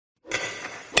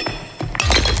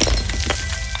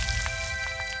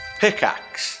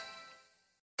Pickaxe.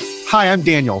 Hi, I'm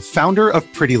Daniel, founder of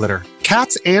Pretty Litter.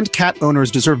 Cats and cat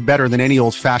owners deserve better than any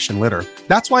old-fashioned litter.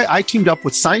 That's why I teamed up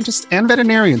with scientists and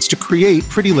veterinarians to create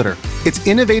Pretty Litter. Its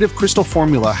innovative crystal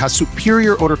formula has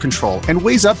superior odor control and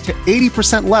weighs up to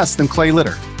 80% less than clay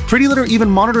litter. Pretty Litter even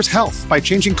monitors health by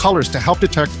changing colors to help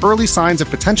detect early signs of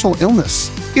potential illness.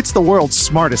 It's the world's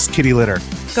smartest kitty litter.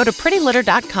 Go to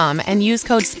prettylitter.com and use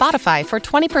code SPOTIFY for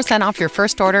 20% off your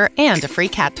first order and a free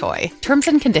cat toy. Terms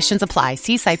and conditions apply.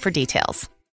 See site for details.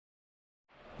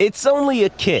 It's only a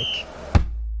kick,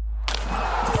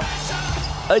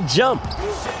 a jump,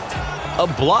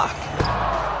 a block.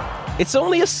 It's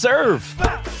only a serve.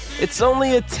 It's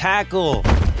only a tackle,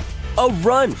 a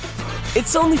run.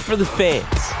 It's only for the fans.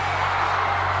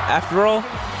 After all,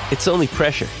 it's only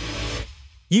pressure.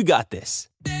 You got this.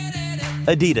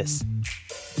 Adidas.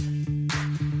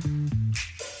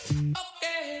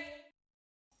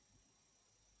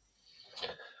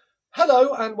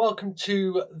 Hello and welcome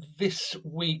to this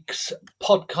week's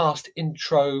podcast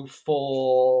intro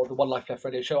for the One Life Left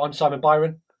radio show. I'm Simon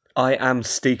Byron. I am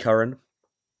Steve Curran.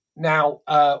 Now,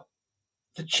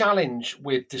 the challenge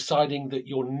with deciding that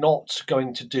you're not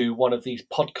going to do one of these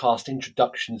podcast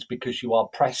introductions because you are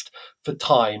pressed for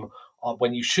time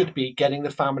when you should be getting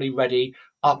the family ready,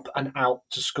 up and out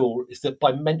to school, is that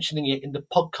by mentioning it in the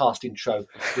podcast intro,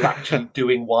 you're actually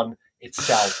doing one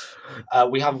itself.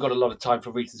 We haven't got a lot of time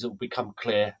for reasons that will become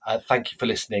clear. Thank you for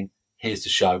listening. Here's the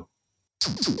show.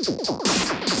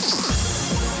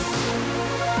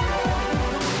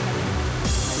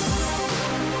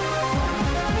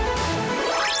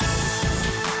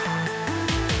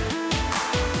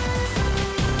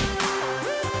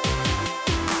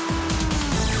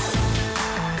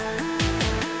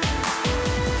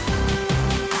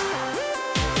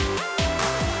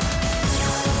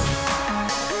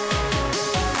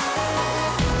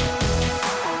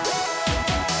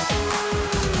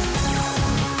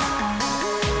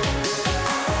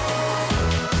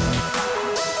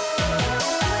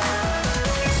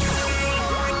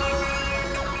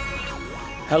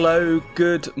 Hello,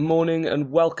 good morning, and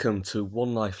welcome to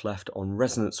One Life Left on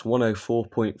Resonance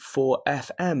 104.4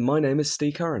 FM. My name is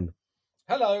Steve Curran.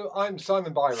 Hello, I'm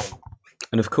Simon Byron.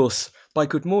 And of course, by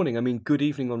good morning, I mean good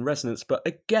evening on Resonance, but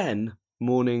again,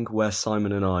 morning where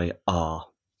Simon and I are.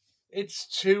 It's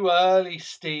too early,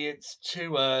 Steve. It's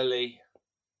too early.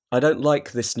 I don't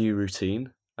like this new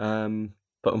routine,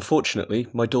 but unfortunately,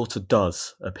 my daughter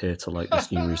does appear to like this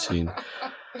new routine.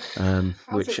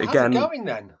 How's it going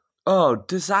then? Oh,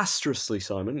 disastrously,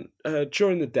 Simon.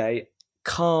 During the day,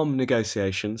 calm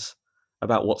negotiations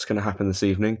about what's going to happen this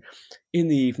evening. In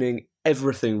the evening,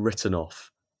 everything written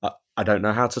off. I don't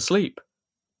know how to sleep.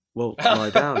 Well, lie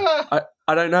down.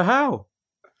 I don't know how.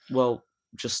 Well,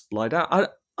 just lie down. I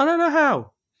don't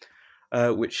know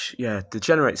how. Which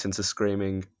degenerates into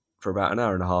screaming for about an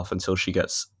hour and a half until she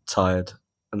gets tired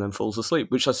and then falls asleep,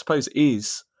 which I suppose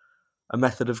is a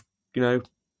method of,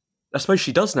 I suppose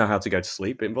she does know how to go to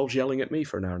sleep. It involves yelling at me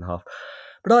for an hour and a half.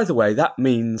 But either way, that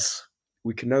means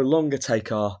we can no longer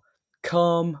take our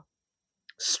calm,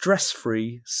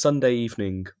 stress-free Sunday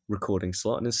evening recording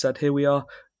slot. And instead, here we are,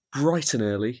 bright and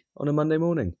early on a Monday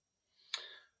morning.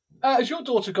 Has your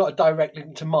daughter got a direct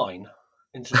link to mine,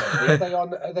 incidentally?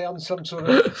 Are they on some sort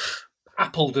of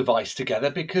Apple device together?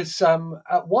 Because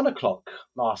at 1 o'clock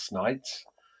last night,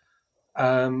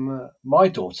 my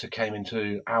daughter came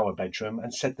into our bedroom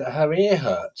and said that her ear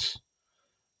hurt.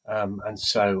 And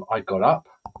so I got up,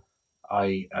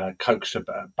 I coaxed her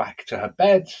back to her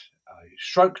bed, I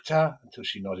stroked her until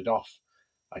she nodded off.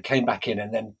 I came back in,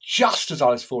 and then just as I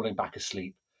was falling back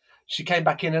asleep, she came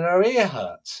back in and her ear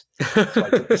hurt. So I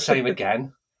did the same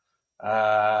again.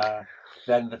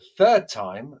 Then the third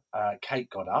time, Kate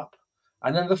got up.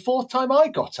 And then the fourth time I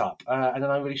got up, and then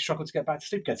I really struggled to get back to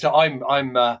sleep again. So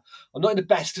I'm not in the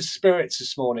best of spirits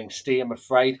this morning, Steve, I'm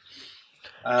afraid.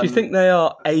 Do you think they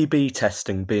are A/B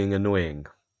testing being annoying?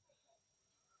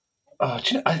 I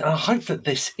hope that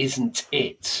this isn't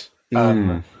it. I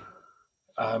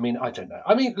mean, I don't know.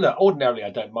 I mean, look, ordinarily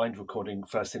I don't mind recording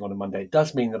first thing on a Monday. It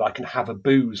does mean that I can have a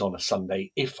booze on a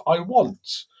Sunday if I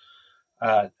want.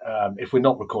 If we're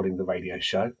not recording the radio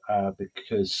show,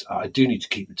 because I do need to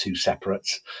keep the two separate,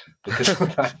 because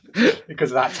of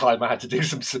that time I had to do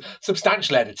some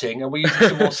substantial editing, and we're using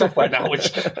some more software now,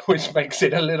 which makes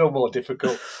it a little more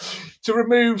difficult to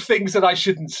remove things that I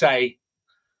shouldn't say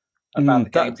about the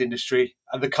games industry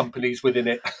and the companies within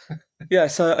it. Yeah,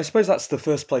 so I suppose that's the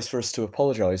first place for us to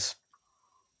apologise,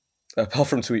 apart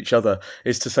from to each other,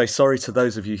 is to say sorry to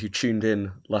those of you who tuned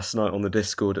in last night on the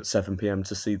Discord at 7 p.m.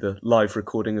 to see the live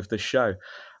recording of this show.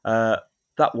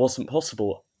 That wasn't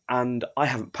possible. and I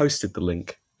haven't posted the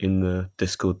link in the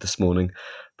Discord this morning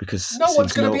because no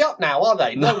one's going to be up now, are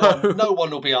they? No one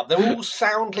will be up. They're all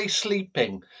soundly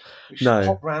sleeping. We should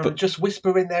pop round and just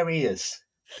whisper in their ears.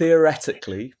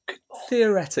 Theoretically,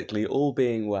 all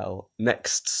being well,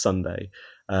 next Sunday,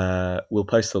 we'll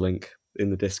post the link in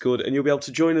the Discord, and you'll be able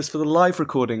to join us for the live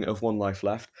recording of One Life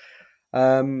Left.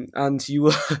 And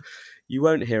you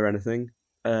won't hear anything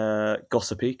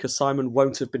gossipy because Simon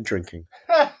won't have been drinking.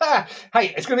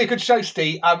 Hey, it's going to be a good show,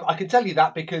 Steve. I can tell you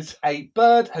that because a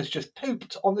bird has just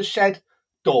pooped on the shed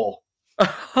door.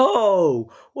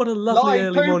 Oh, what a lovely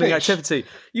Live early morning poopage. activity.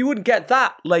 You wouldn't get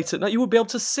that late at night. You wouldn't be able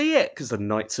to see it because the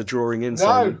nights are drawing in,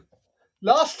 Simon.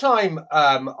 No. Last time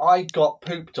I got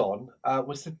pooped on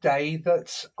was the day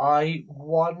that I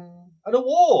won an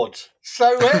award.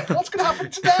 So what's going to happen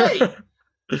today?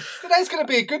 Today's going to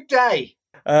be a good day.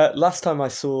 Last time I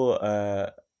saw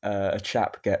a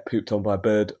chap get pooped on by a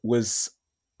bird was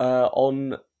at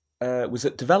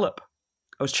Develop.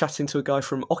 I was chatting to a guy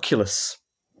from Oculus,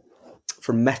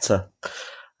 from Meta.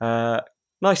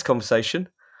 Nice conversation,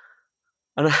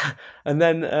 and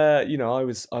then I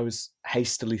was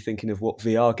hastily thinking of what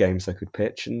VR games I could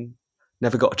pitch and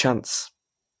never got a chance.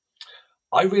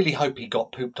 I really hope he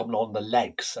got pooped on the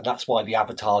legs, and that's why the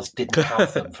avatars didn't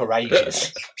have them for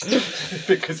ages,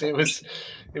 because it was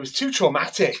too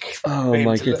traumatic. Oh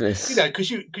my goodness!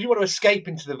 Because you want to escape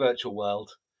into the virtual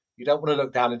world. You don't want to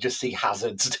look down and just see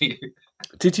hazards, do you?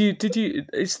 Did you?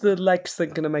 Is the legs thing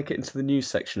going to make it into the news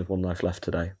section of One Life Left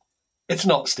today? It's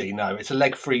not, Steve. No, it's a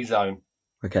leg-free zone.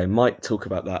 Okay, might talk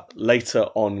about that later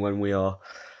on when we are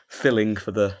filling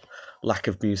for the lack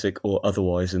of music or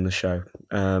otherwise in the show.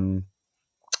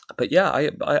 But yeah,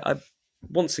 I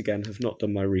once again have not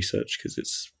done my research because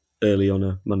it's early on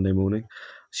a Monday morning.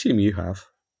 Assume you have.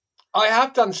 I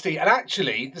have done, Steve, and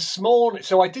actually this morning.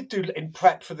 So I did do in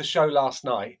prep for the show last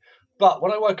night. But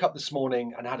when I woke up this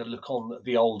morning and had a look on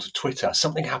the old Twitter,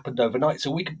 something happened overnight,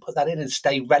 so we can put that in and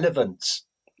stay relevant.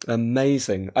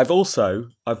 Amazing. I've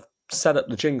set up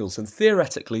the jingles, and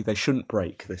theoretically they shouldn't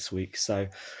break this week. So,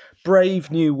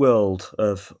 brave new world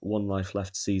of One Life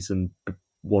Left season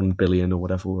 1 billion or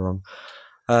whatever we're on.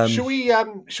 Should we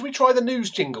try the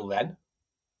news jingle then?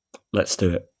 Let's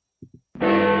do it.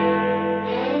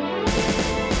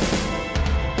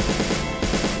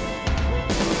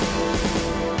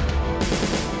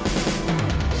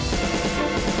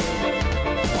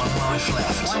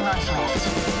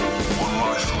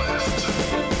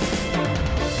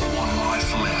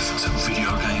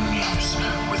 Video game news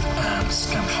with Anne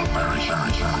Scantleberry.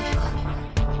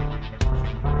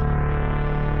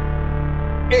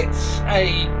 It's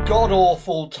a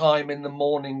god-awful time in the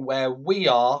morning where we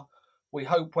are. We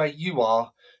hope where you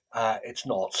are, it's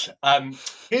not.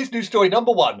 Here's news story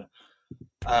number one.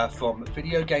 From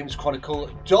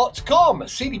VideoGamesChronicle.com.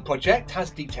 CD Projekt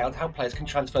has detailed how players can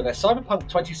transfer their Cyberpunk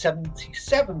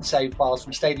 2077 save files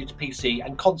from Stadia to PC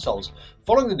and consoles,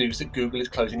 following the news that Google is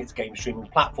closing its game streaming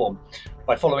platform.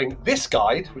 By following this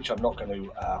guide, which I'm not going to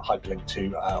hyperlink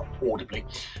to audibly,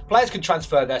 players can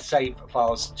transfer their save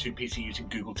files to PC using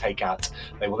Google Takeout.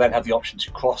 They will then have the option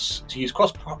to use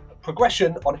cross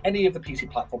progression on any of the PC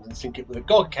platforms and sync it with a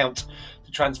GOG account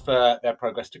to transfer their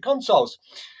progress to consoles.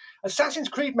 Assassin's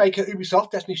Creed maker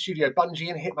Ubisoft, Destiny Studio Bungie,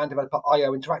 and Hitman developer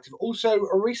IO Interactive also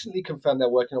recently confirmed they're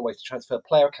working on ways to transfer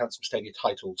player accounts from Stadia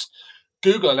titles.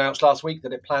 Google announced last week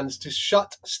that it plans to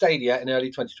shut Stadia in early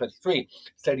 2023.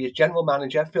 Stadia's general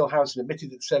manager, Phil Harrison, admitted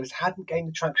that the service hadn't gained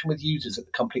the traction with users that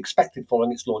the company expected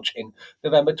following its launch in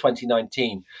November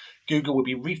 2019. Google will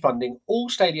be refunding all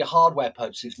Stadia hardware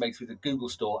purchases made through the Google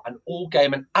Store and all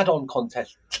game and add-on content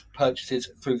purchases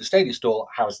through the Stadia Store,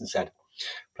 Harrison said.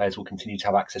 Players will continue to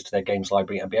have access to their games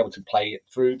library and be able to play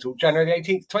through till January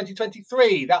 18th,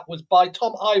 2023. That was by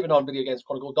Tom Ivan on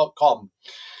VideoGamesChronicle.com.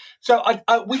 So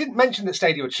we didn't mention that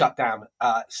Stadia had shut down,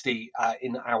 Steve,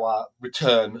 in our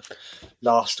return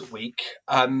last week,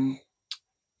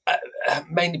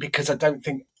 mainly because I don't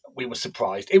think we were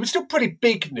surprised. It was still pretty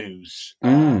big news,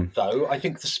 though. I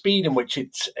think the speed in which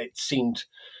it seemed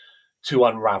to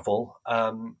unravel.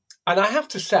 And I have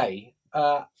to say,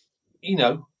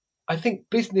 I think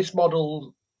business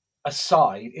model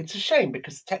aside, it's a shame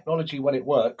because the technology, when it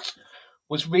works,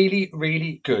 was really,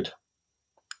 really good.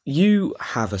 You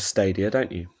have a Stadia,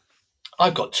 don't you?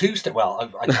 I've got two. I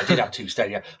did have two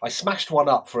Stadia. I smashed one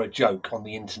up for a joke on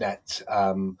the internet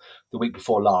the week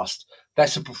before last. They're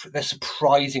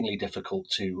surprisingly difficult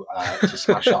to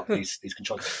smash up these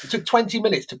controllers. It took 20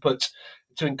 minutes to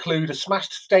include a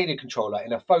smashed Stadia controller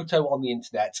in a photo on the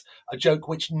internet, a joke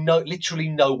which literally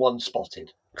no one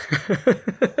spotted.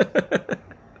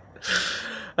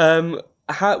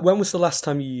 When was the last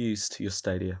time you used your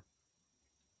Stadia?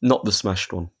 Not the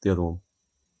smashed one, the other one.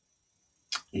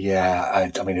 Yeah,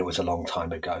 I mean, it was a long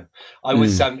time ago. I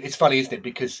was. It's funny, isn't it?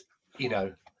 Because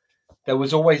there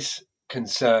was always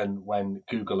concern when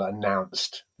Google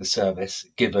announced the service,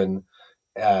 given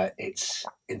its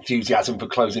enthusiasm for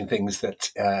closing things,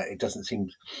 that it doesn't seem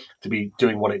to be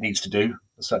doing what it needs to do.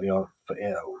 Certainly,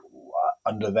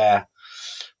 under their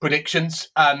predictions.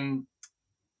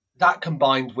 That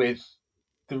combined with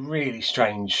the really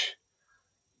strange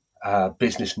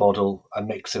business model, a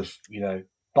mix of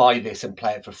buy this and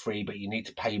play it for free, but you need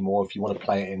to pay more if you want to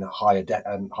play it in a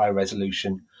higher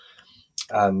resolution,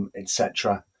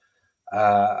 etc.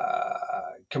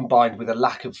 Combined with a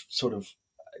lack of sort of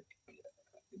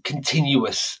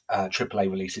continuous AAA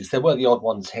releases. There were the odd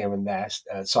ones here and there,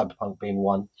 Cyberpunk being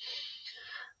one.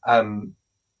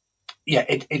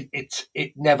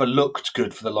 It never looked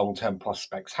good for the long-term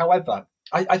prospects. However,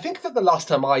 I think that the last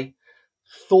time I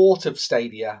thought of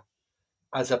Stadia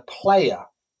as a player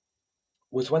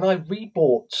was when I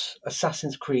rebought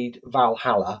Assassin's Creed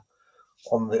Valhalla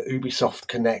on the Ubisoft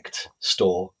Connect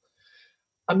store.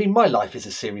 I mean, my life is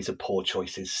a series of poor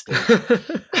choices still.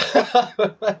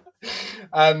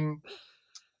 And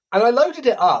I loaded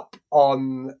it up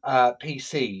on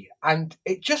PC, and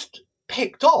it just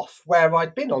picked off where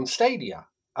I'd been on Stadia,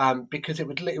 because it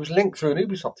was linked through an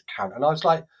Ubisoft account, and I was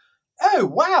like, "Oh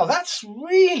wow, that's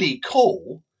really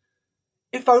cool!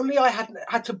 If only I hadn't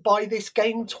had to buy this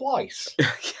game twice."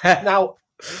 Yeah. Now,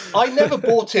 I never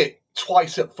bought it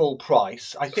twice at full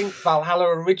price. I think Valhalla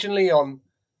originally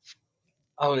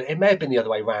it may have been the other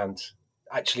way around.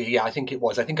 Actually, yeah, I think it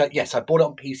was. I bought it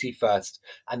on PC first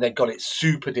and then got it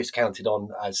super discounted on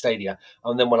Stadia.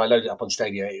 And then when I loaded it up on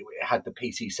Stadia, it had the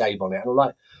PC save on it. And I'm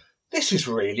like, this is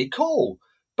really cool.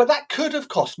 But that could have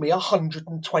cost me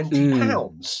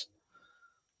 £120.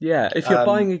 Yeah, if you're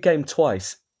buying a game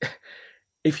twice,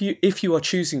 if you are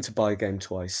choosing to buy a game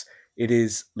twice, it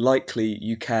is likely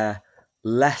you care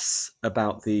less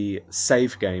about the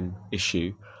save game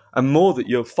issue and more that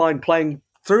you're fine playing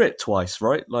through it twice,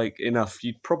 right? Like, enough.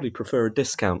 You'd probably prefer a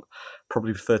discount,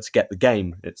 probably prefer to get the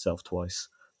game itself twice,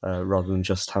 rather than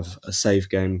just have a save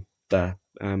game there.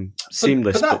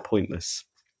 Seamless but pointless.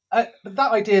 But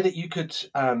that idea that you could,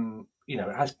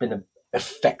 it has been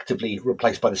effectively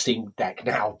replaced by the Steam Deck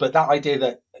now, but that idea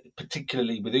that,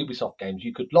 particularly with Ubisoft games,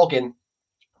 you could log in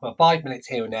for 5 minutes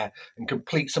here and there and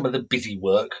complete some of the busy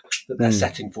work that they're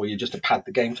setting for you just to pad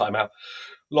the game time out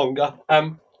longer,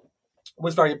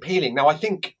 was very appealing. Now, I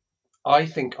think I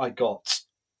got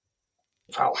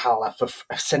Valhalla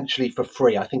essentially for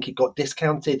free. I think it got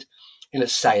discounted in a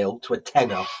sale to a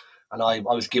tenner, and I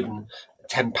was given a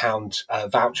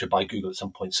 £10 voucher by Google at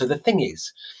some point. So the thing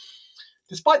is,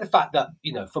 despite the fact that,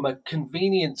 from a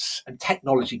convenience and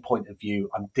technology point of view,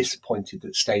 I'm disappointed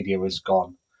that Stadia has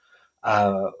gone.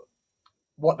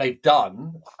 What they've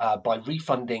done by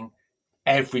refunding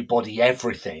everybody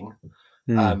everything,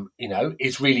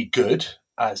 is really good.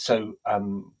 So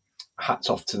hats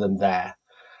off to them there.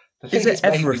 The thing is it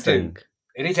everything?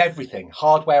 It is everything,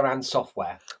 hardware and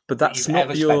software. But that's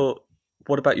not your...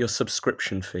 What about your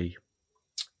subscription fee?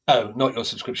 Oh, not your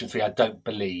subscription fee, I don't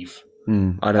believe.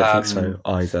 I don't think so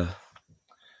either.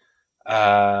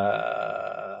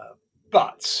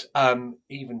 But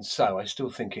even so, I still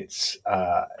think it's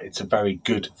a very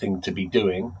good thing to be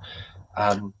doing.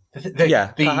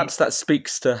 Perhaps that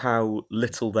speaks to how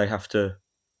little they have to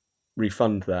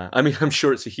refund there. I mean, I'm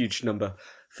sure it's a huge number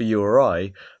for you or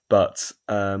I, but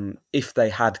if they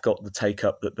had got the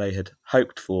take-up that they had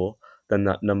hoped for, then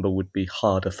that number would be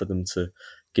harder for them to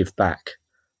give back.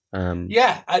 And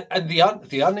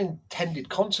the unintended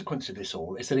consequence of this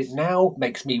all is that it now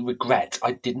makes me regret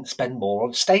I didn't spend more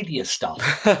on Stadia stuff.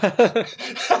 I'm like,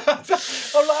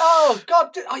 oh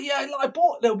God, I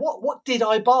bought. What did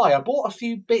I buy? I bought a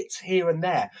few bits here and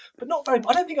there, but not very.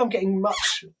 I don't think I'm getting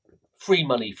much free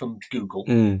money from Google.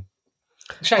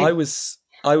 Shame. I was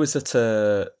at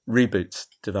a Reboot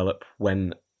Develop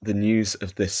when the news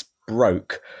of this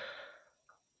broke.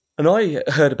 And I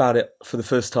heard about it for the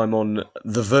first time on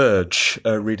The Verge,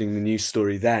 reading the news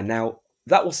story there. Now,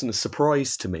 that wasn't a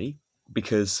surprise to me,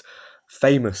 because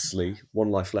famously,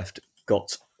 One Life Left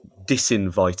got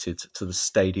disinvited to the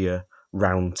Stadia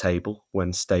roundtable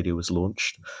when Stadia was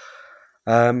launched.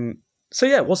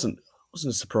 It wasn't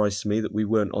a surprise to me that we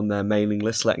weren't on their mailing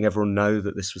list, letting everyone know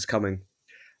that this was coming.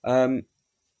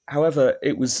 However,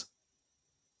 it was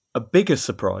a bigger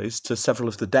surprise to several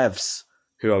of the devs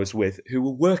who I was with, who were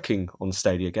working on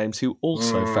Stadia games, who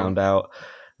also found out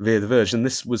via The Verge. And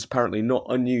this was apparently not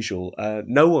unusual.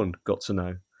 No one got to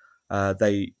know.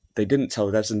 They they didn't tell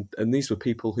the devs, and these were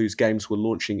people whose games were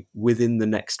launching within the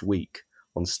next week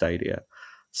on Stadia.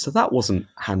 So that wasn't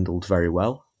handled very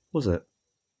well, was it?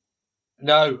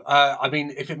 No, I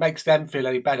mean, if it makes them feel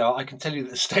any better, I can tell you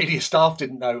that the Stadia staff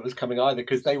didn't know it was coming either,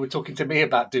 because they were talking to me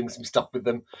about doing some stuff with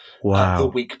them the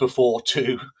week before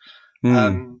too.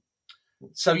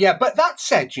 So yeah, but that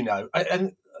said,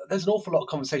 and there's an awful lot of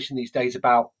conversation these days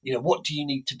about, what do you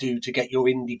need to do to get your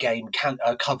indie game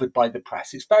covered by the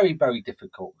press? It's very, very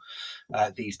difficult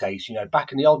these days.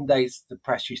 Back in the olden days, the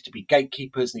press used to be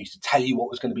gatekeepers and used to tell you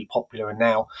what was going to be popular, and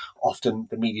now often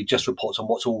the media just reports on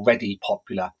what's already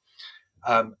popular.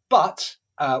 But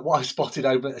what I've spotted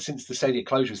over since the Stadia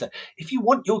closure is that if you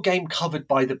want your game covered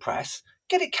by the press,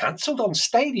 get it cancelled on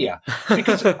Stadia.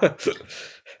 Because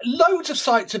loads of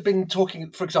sites have been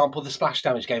talking, for example, the Splash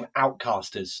Damage game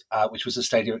Outcasters, which was a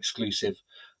Stadia exclusive.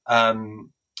 Loads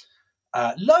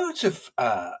of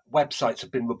websites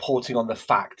have been reporting on the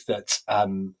fact that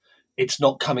it's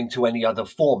not coming to any other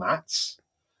formats.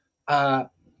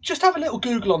 Just have a little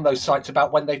Google on those sites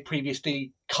about when they've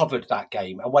previously covered that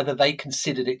game and whether they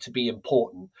considered it to be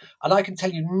important. And I can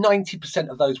tell you 90%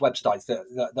 of those websites that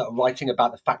are writing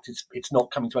about the fact it's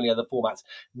not coming to any other formats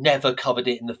never covered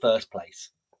it in the first place.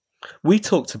 We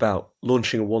talked about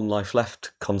launching a One Life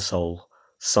Left console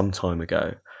some time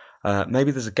ago. Maybe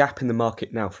there's a gap in the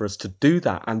market now for us to do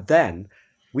that, and then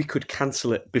we could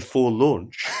cancel it before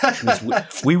launch. Which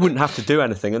means we wouldn't have to do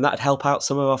anything, and that'd help out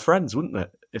some of our friends, wouldn't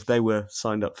it? If they were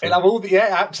signed up for it.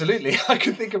 Yeah, absolutely. I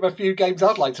can think of a few games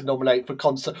I'd like to nominate for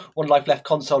One Life Left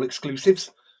console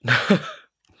exclusives.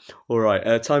 All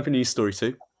right, time for news story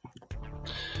 2.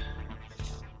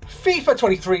 FIFA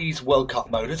 23's World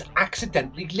Cup mode has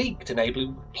accidentally leaked,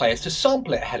 enabling players to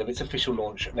sample it ahead of its official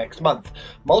launch next month.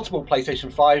 Multiple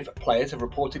PlayStation 5 players have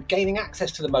reported gaining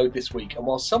access to the mode this week, and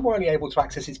while some were only able to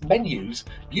access its menus,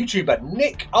 YouTuber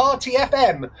Nick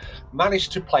RTFM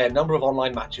managed to play a number of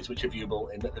online matches, which are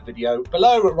viewable in the video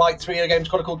below, writes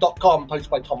VideoGamesChronicle.com, posted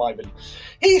by Tom Ivan.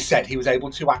 He said he was able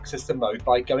to access the mode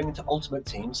by going into Ultimate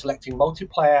Team, selecting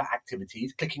multiplayer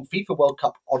activities, clicking FIFA World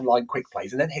Cup online quick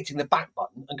plays, and then hitting the back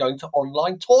button and going to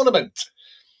online tournament.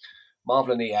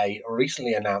 Marvel and EA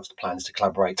recently announced plans to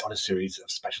collaborate on a series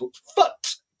of special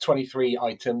FUT 23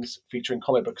 items featuring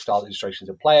comic book style illustrations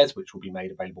of players, which will be made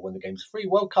available when the game's free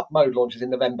World Cup mode launches in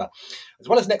November. As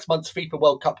well as next month's FIFA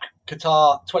World Cup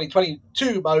Qatar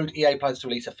 2022 mode, EA plans to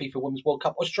release a FIFA Women's World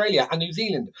Cup Australia and New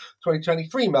Zealand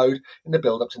 2023 mode in the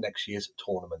build-up to next year's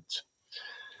tournament.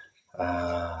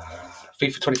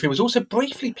 FIFA 23 was also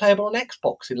briefly playable on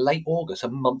Xbox in late August, a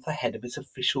month ahead of its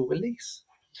official release.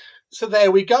 So there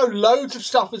we go. Loads of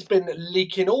stuff has been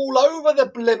leaking all over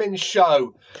the blimmin'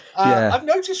 show. I've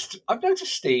noticed,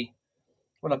 Steve,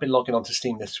 when I've been logging onto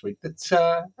Steam this week,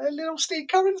 that little Steve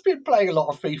Curran's been playing a lot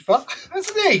of FIFA,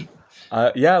 hasn't he?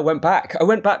 I went back. I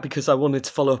went back because I wanted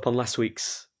to follow up on last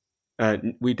week's.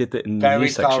 We did that in the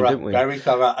news section, didn't we? Very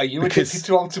thorough. Are you addicted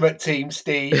to Ultimate Team,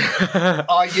 Steve?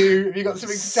 Are you? Have you got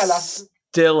something to tell us?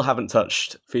 Still haven't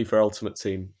touched FIFA Ultimate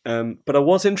Team. But I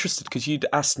was interested because you'd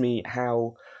asked me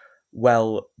how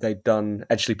well they'd done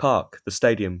Edgeley Park, the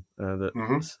stadium,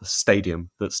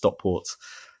 that Stockport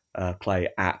play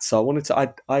at. So I wanted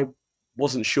to. I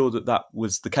wasn't sure that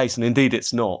was the case, and indeed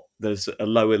it's not. There's a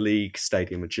lower league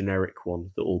stadium, a generic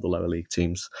one that all the lower league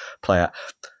teams play at.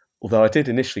 Although I did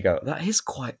initially go, that is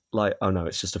quite like, oh no,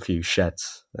 it's just a few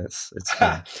sheds. It's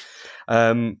fine.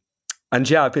 And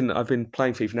yeah, I've been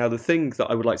playing FIFA. Now, the thing that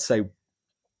I would like to say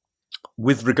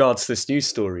with regards to this news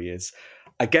story is,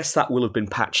 I guess that will have been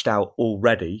patched out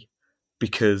already,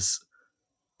 because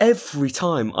every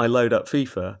time I load up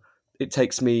FIFA, it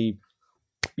takes me,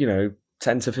 10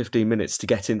 to 15 minutes to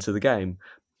get into the game.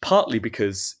 Partly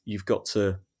because you've got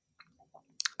to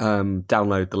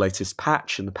download the latest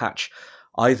patch, and the patch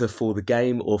either for the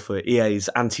game or for EA's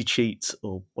anti-cheat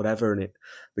or whatever, and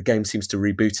the game seems to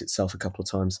reboot itself a couple of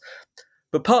times.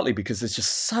 But partly because there's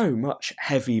just so much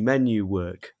heavy menu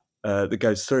work that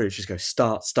goes through. It just goes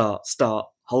start,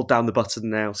 hold down the button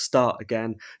now, start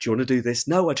again. Do you want to do this?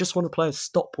 No, I just want to play a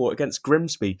Stockport against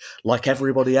Grimsby, like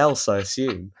everybody else, I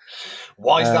assume.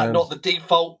 Why is that not the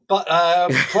default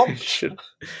prompt?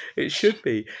 It should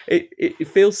be. It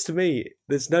feels to me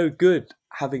there's no good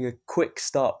having a quick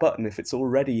start button if it's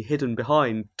already hidden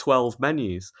behind 12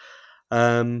 menus.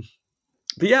 But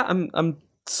yeah, I'm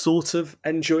sort of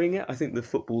enjoying it. I think the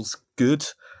football's good.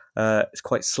 It's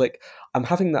quite slick. I'm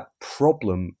having that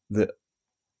problem that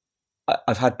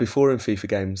I've had before in FIFA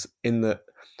games, in that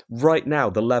right now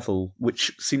the level,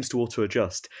 which seems to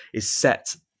auto-adjust, is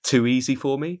set too easy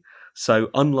for me. So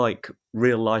unlike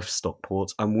real-life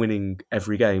Stockport, I'm winning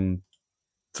every game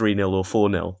 3-0 or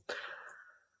 4-0.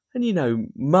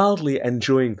 and mildly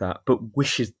enjoying that, but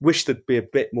wish there'd be a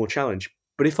bit more challenge.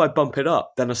 But if I bump it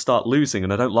up, then I start losing,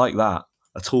 and I don't like that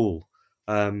at all.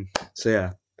 So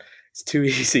yeah, it's too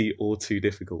easy or too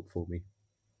difficult for me.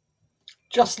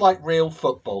 Just like real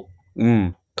football.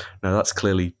 No, that's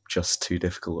clearly just too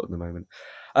difficult at the moment.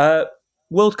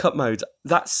 World Cup mode,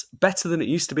 that's better than it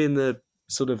used to be in the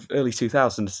sort of early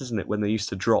 2000s, isn't it? When they used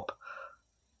to drop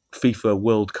FIFA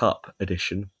World Cup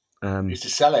edition. Used to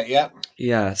sell it, yeah.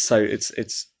 Yeah, so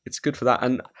it's good for that.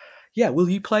 And yeah, will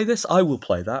you play this? I will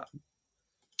play that.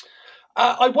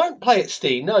 I won't play it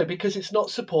Steam, no, because it's not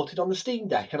supported on the Steam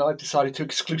Deck, and I've decided to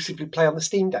exclusively play on the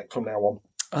Steam Deck from now on.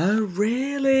 Oh,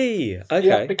 really? Okay.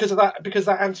 Yeah, because of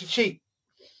that anti-cheat.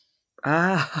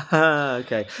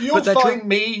 Okay. You'll find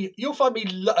me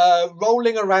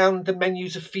rolling around the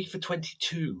menus of FIFA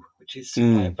 22, which is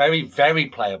very, very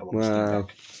playable on the Steam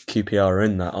Deck. QPR are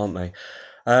in that, aren't they?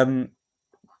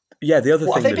 Yeah, the other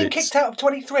thing. Have they been kicked out of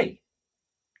 23?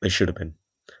 They should have been.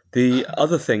 The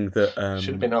other thing that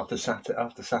should have been after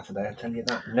Saturday. I tell you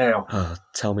that now. Oh,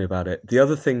 tell me about it. The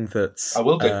other thing that's I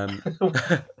will do.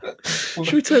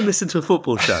 Should we turn this into a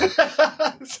football show?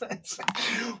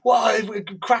 Well, we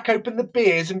crack open the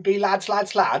beers and be lads.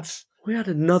 We had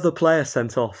another player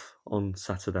sent off on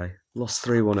Saturday. Lost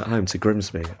 3-1 at home to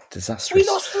Grimsby. Disastrous. We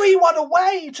lost 3-1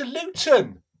 away to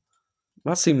Luton.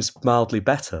 That seems mildly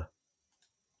better.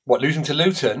 What, losing to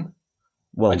Luton?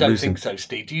 Well, I don't think so,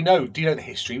 Steve. Do you know the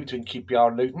history between QPR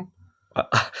and Luton?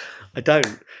 I don't.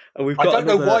 And we've got I don't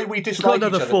know why we dislike each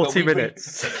other. We've got another 40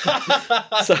 minutes.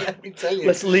 So let me tell you.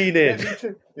 Let's lean in.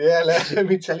 Let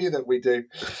me tell you that we do.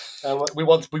 We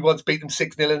once beat them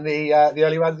 6-0 in the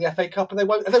early round of the FA Cup, and they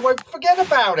won't forget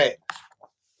about it.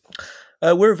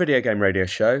 We're a video game radio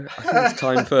show. I think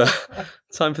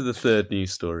it's time for the third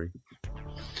news story.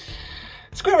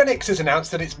 Square Enix has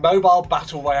announced that its mobile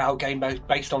battle royale game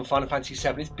based on Final Fantasy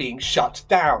VII is being shut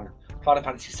down. Final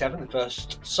Fantasy VII, the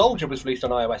first Soldier, was released on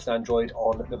iOS and Android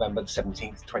on November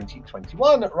 17th,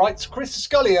 2021, writes Chris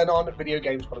Scullion on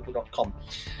VideoGamesChronicle.com.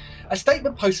 A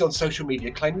statement posted on social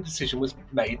media claimed the decision was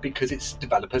made because its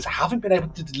developers haven't been able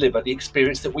to deliver the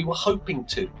experience that we were hoping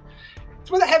to.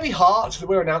 It's with a heavy heart that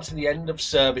we're announcing the end of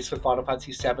service for Final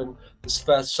Fantasy VII, this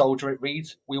first Soldier, it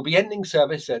reads. We'll be ending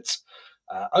service at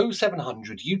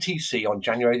 0700 UTC on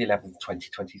January the 11th,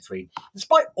 2023.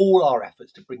 Despite all our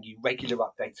efforts to bring you regular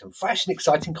updates and fresh and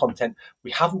exciting content,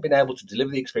 we haven't been able to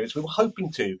deliver the experience we were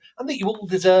hoping to and that you all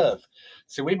deserve.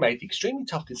 So we made the extremely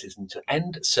tough decision to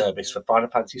end service for Final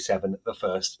Fantasy VII, The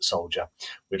First Soldier.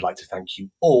 We'd like to thank you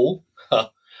all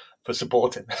for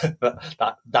supporting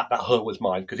that was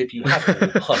mine, because if you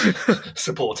hadn't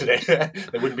supported it,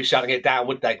 they wouldn't be shutting it down,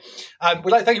 would they?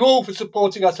 We'd like to thank you all for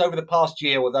supporting us over the past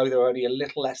year. Although there are only a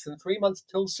little less than 3 months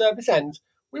till service ends,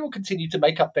 we will continue to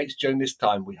make updates during this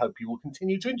time. We hope you will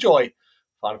continue to enjoy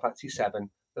Final Fantasy VII,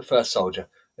 The First Soldier,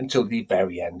 until the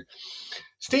very end.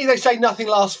 Steve, they say nothing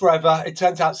lasts forever. It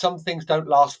turns out some things don't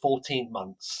last 14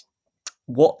 months.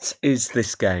 What is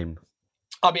this game?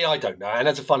 I mean, I don't know. And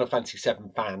as a Final Fantasy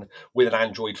VII fan with an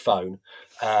Android phone,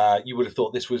 you would have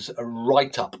thought this was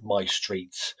right up my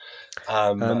street.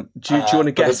 Do you want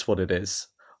to guess what it is?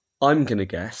 I'm going to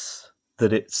guess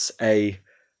that it's a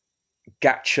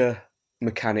gacha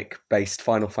mechanic-based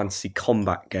Final Fantasy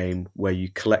combat game where you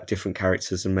collect different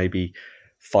characters and maybe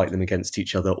fight them against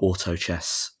each other, auto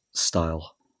chess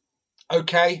style.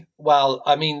 Okay, well,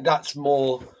 I mean, that's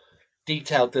more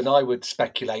detailed than I would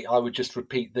speculate. I would just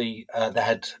repeat the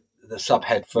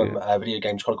subhead from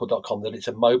VideoGamesChronicle.com that it's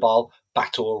a mobile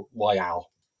battle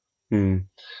royale.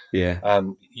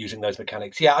 Using those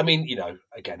mechanics. Yeah, I mean,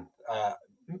 again,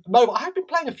 mobile. I have been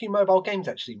playing a few mobile games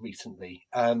actually recently.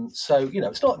 So,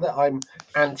 it's not that I'm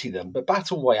anti them, but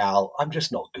battle royale, I'm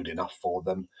just not good enough for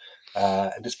them.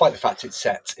 And despite the fact it's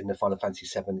set in the Final Fantasy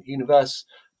VII universe,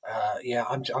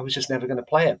 I was just never going to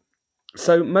play it.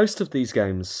 So most of these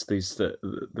games, the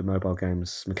mobile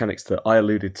games, mechanics that I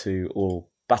alluded to, or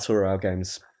battle royale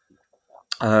games,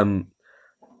 the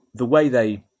way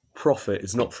they profit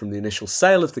is not from the initial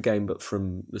sale of the game, but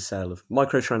from the sale of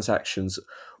microtransactions,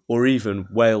 or even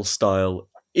whale style.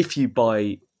 If you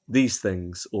buy these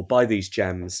things or buy these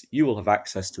gems, you will have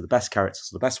access to the best characters,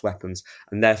 the best weapons,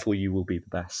 and therefore you will be the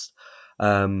best.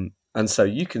 And so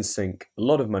you can sink a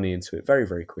lot of money into it very,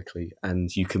 very quickly, and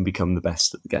you can become the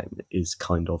best at the game. It is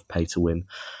kind of pay to win.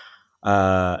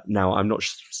 Now, I'm not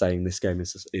saying this game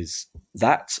is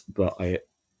that, but I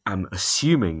am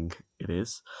assuming it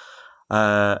is.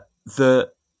 I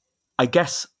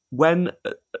guess when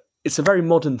it's a very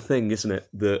modern thing, isn't it,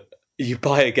 that you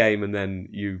buy a game and then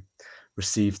you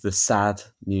received the sad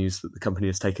news that the company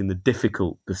has taken the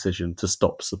difficult decision to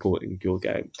stop supporting your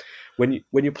game. When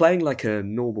you're playing like a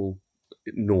normal,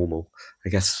 I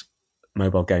guess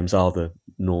mobile games are the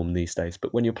norm these days,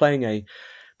 but when you're playing a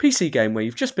PC game where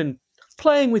you've just been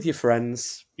playing with your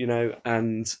friends,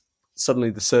 and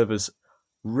suddenly the server's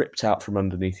ripped out from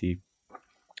underneath you,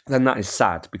 then that is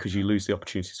sad because you lose the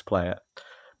opportunity to play it.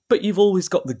 But you've always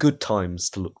got the good times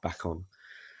to look back on.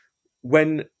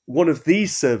 When one of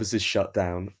these servers is shut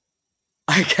down,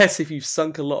 I guess if you've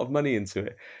sunk a lot of money into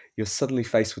it, you're suddenly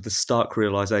faced with the stark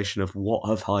realization of, what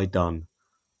have I done?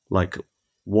 Like,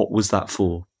 what was that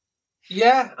for?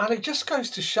 Yeah, and it just goes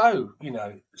to show,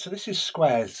 so this is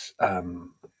Square's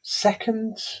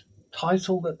second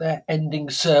title that they're ending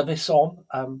service on,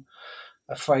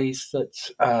 a phrase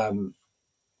that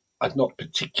I've not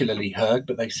particularly heard,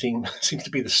 but they seems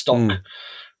to be the stock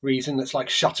reason. That's like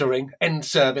shuttering, end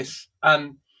service.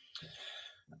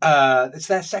 It's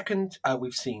their second.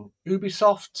 We've seen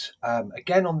Ubisoft,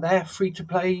 again on their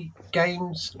free-to-play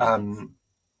games.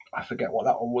 I forget what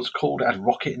that one was called. It had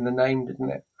Rocket in the name, didn't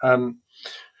it?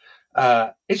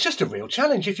 It's just a real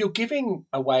challenge. If you're giving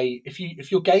away,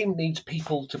 if your game needs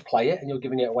people to play it and you're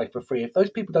giving it away for free, if those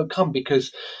people don't come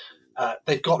because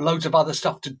they've got loads of other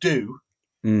stuff to do,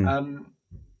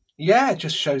 it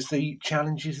just shows the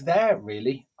challenges there,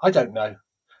 really. I don't know.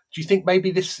 Do you think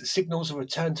maybe this signals a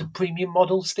return to premium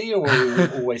models, Steve, or are we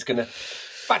always going to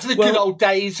back to the good old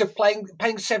days of paying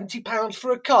 £70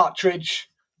 for a cartridge?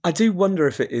 I do wonder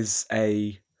if it is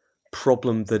a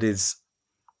problem that is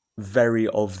very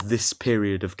of this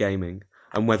period of gaming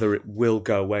and whether it will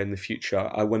go away in the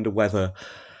future. I wonder whether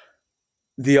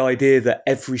the idea that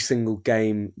every single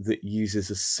game that uses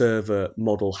a server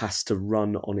model has to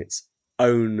run on its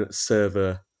own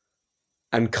server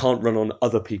and can't run on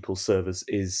other people's servers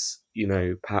is,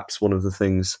 perhaps one of the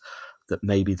things that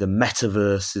maybe the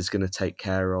metaverse is going to take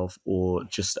care of, or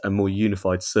just a more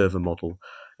unified server model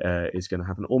is going to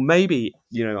happen. Or maybe,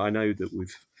 I know that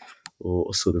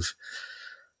or sort of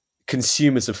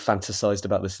consumers have fantasized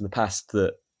about this in the past,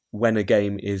 that when a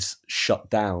game is shut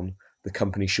down, the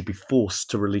company should be forced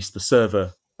to release the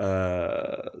server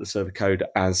code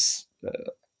as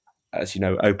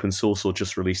open source, or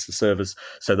just release the servers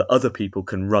so that other people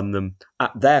can run them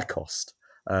at their cost,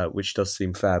 which does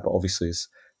seem fair, but obviously is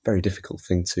a very difficult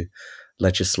thing to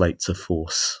legislate to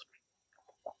force.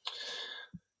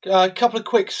 A couple of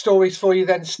quick stories for you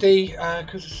then, Steve,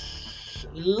 because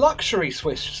luxury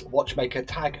Swiss watchmaker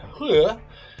TAG Heuer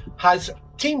has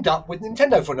teamed up with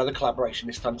Nintendo for another collaboration,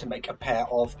 this time to make a pair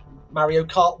of Mario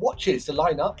Kart watches. The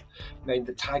lineup, named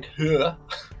the TAG Heuer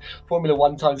Formula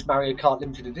 1 times Mario Kart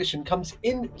Limited Edition, comes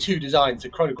in two designs, a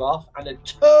chronograph and a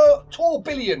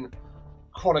tourbillon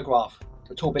chronograph.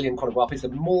 The tourbillon chronograph is the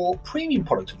more premium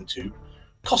product of the two,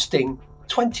 costing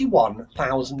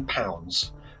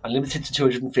 £21,000 and limited to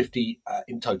 250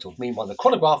 in total. Meanwhile, the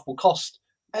chronograph will cost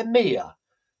a mere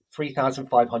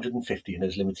 $3,550 and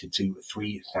is limited to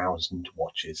 3,000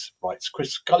 watches. Writes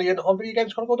Chris Scullion on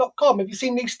VideoGamesChronicle.com. Have you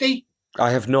seen these, Steve?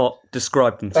 I have not.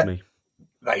 Describe them to me.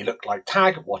 They look like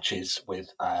TAG watches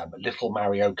with little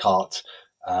Mario Kart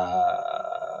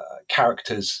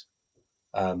characters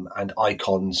and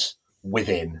icons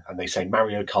within. And they say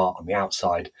Mario Kart on the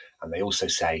outside. And they also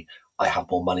say, I have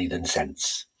more money than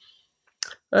sense.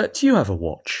 Do you have a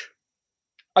watch?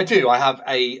 I do. I have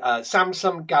a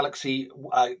Samsung Galaxy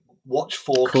Watch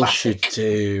 4 Classic.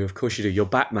 Of course you do. Your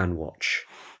Batman watch.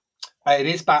 It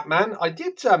is Batman. I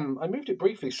did. I moved it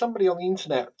briefly. Somebody on the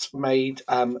internet made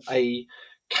a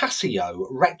Casio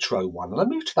retro one, and I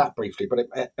moved to that briefly, but it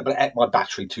ate my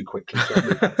battery too quickly, so I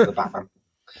moved back to the Batman.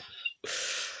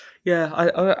 Yeah,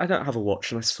 I don't have a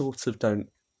watch, and I sort of don't.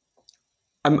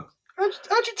 How'd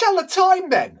you tell the time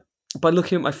then? By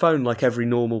looking at my phone like every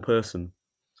normal person.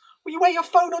 Well, you wear your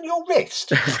phone on your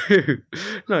wrist?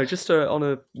 No, just on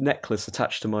a necklace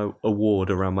attached to my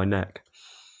award around my neck.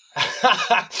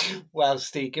 Well,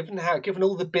 Steve, given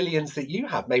all the billions that you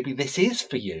have, maybe this is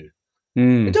for you.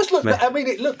 It does look. I mean,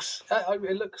 it looks like a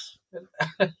watch.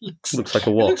 It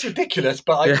looks ridiculous,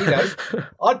 but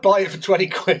I'd buy it for 20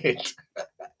 quid.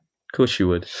 Of course you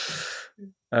would.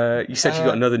 You said you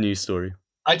got another news story.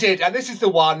 I did, and this is the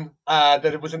one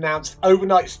that was announced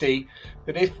overnight, Steve,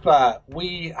 that if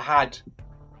we had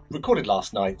recorded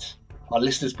last night, our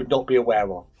listeners would not be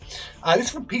aware of. This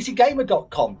is from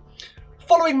PCGamer.com.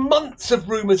 Following months of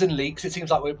rumours and leaks, it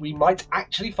seems like we might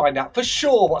actually find out for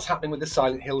sure what's happening with the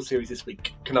Silent Hill series this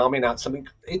week. Konami announced something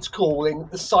it's calling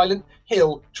the Silent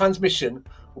Hill transmission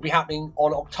will be happening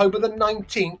on October the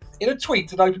 19th in a tweet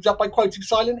that opens up by quoting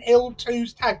Silent Hill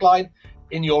 2's tagline,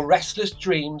 "In your restless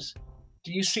dreams,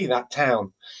 do you see that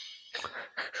town?"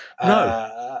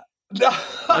 No. No.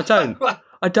 I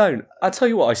don't. I'll tell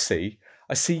you what I see.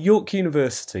 I see York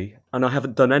University, and I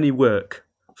haven't done any work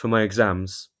for my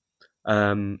exams.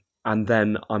 And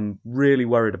then I'm really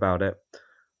worried about it.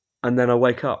 And then I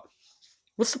wake up.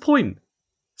 What's the point?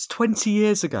 It's 20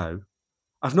 years ago.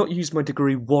 I've not used my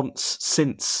degree once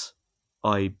since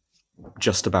I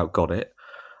just about got it.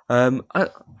 I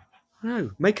don't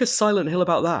know. Make a Silent Hill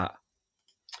about that.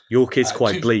 York is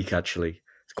quite bleak, actually.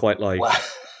 It's quite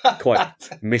quite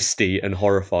misty and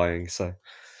horrifying. So,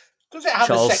 does it have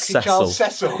a sexy Charles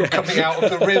Cecil coming out of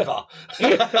the river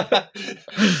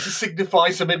to signify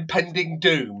some impending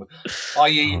doom,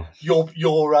 i.e.,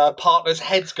 your partner's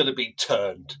head's going to be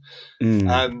turned?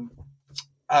 I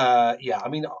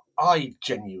mean, I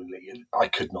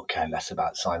could not care less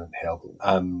about Silent Hill,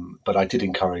 but I did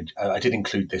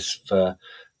include this for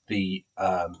the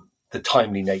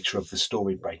timely nature of the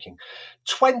story breaking.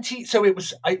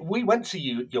 We went to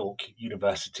York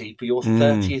University for your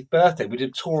 30th birthday. We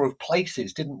did a tour of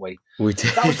places, didn't we? We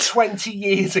did. That was 20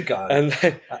 years ago.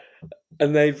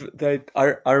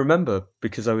 I remember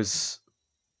because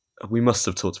we must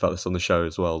have talked about this on the show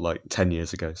as well, like 10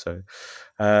 years ago. So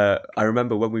I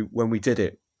remember when we did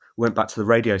it, we went back to the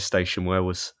radio station where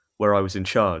I was in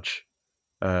charge.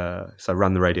 So I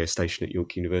ran the radio station at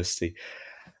York University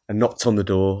and knocked on the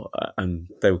door, and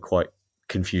they were quite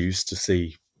confused to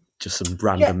see just some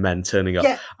random men turning up.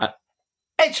 Yeah.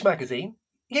 Edge magazine.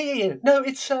 Yeah. No,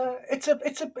 it's a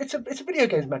video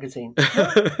games magazine.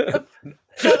 No?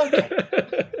 Okay.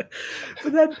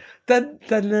 But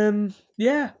then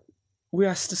we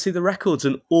asked to see the records,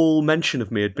 and all mention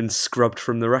of me had been scrubbed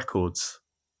from the records.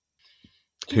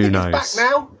 Who knows? It's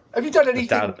back now? Have you done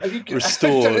anything? Have you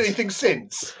done anything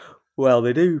since? Well,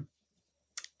 they do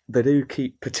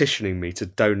keep petitioning me to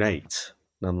donate,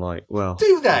 and I'm like, well,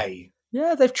 do they?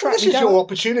 Yeah, they've tracked this is your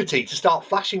opportunity to start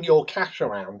flashing your cash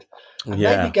around, and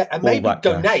maybe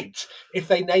donate cash if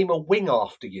they name a wing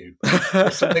after you,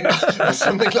 or something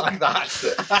like that.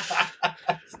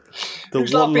 The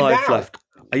one life left.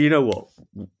 You know what?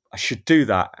 I should do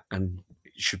that, and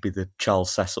it should be the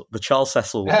Charles Cecil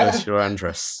Ursula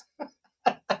Andress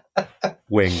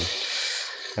wing.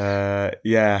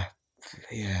 Yeah.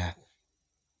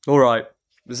 All right.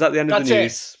 Is that the end of the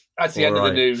news? That's the end of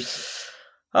the news.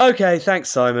 Okay, thanks,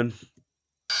 Simon.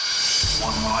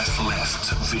 One Life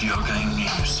Left video game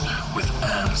news with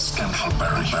Anne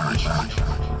Scantlebury.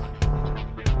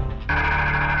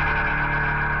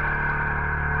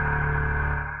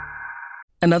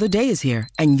 Another day is here,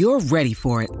 and you're ready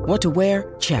for it. What to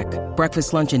wear? Check.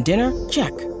 Breakfast, lunch, and dinner?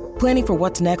 Check. Planning for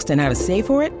what's next and how to save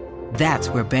for it? That's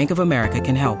where Bank of America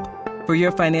can help. For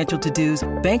your financial to-dos,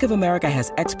 Bank of America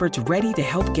has experts ready to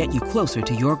help get you closer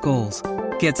to your goals.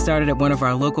 Get started at one of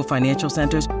our local financial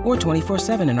centers or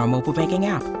 24/7 in our mobile banking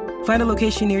app. Find a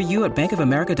location near you at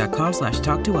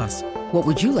bankofamerica.com/talktous. What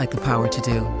would you like the power to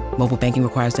do? Mobile banking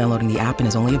requires downloading the app and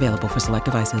is only available for select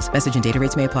devices. Message and data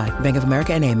rates may apply. Bank of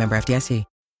America NA, member FDIC.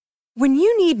 When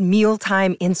you need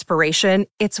mealtime inspiration,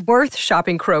 it's worth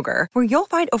shopping Kroger, where you'll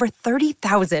find over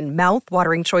 30,000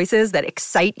 mouth-watering choices that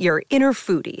excite your inner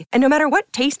foodie. And no matter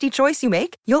what tasty choice you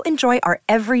make, you'll enjoy our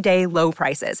everyday low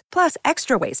prices, plus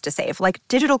extra ways to save, like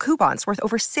digital coupons worth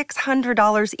over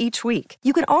 $600 each week.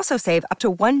 You can also save up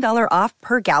to $1 off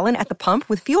per gallon at the pump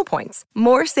with fuel points.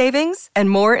 More savings and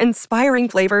more inspiring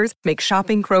flavors make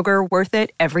shopping Kroger worth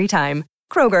it every time.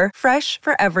 Kroger, fresh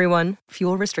for everyone.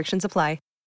 Fuel restrictions apply.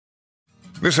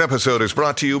 This episode is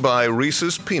brought to you by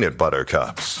Reese's Peanut Butter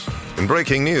Cups. In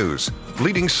breaking news,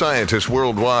 leading scientists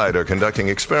worldwide are conducting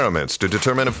experiments to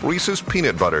determine if Reese's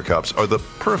Peanut Butter Cups are the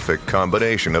perfect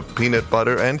combination of peanut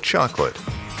butter and chocolate.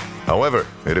 However,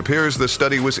 it appears the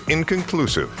study was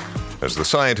inconclusive, as the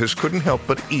scientists couldn't help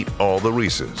but eat all the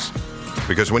Reese's.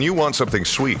 Because when you want something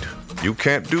sweet, you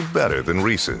can't do better than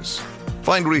Reese's.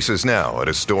 Find Reese's now at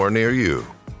a store near you.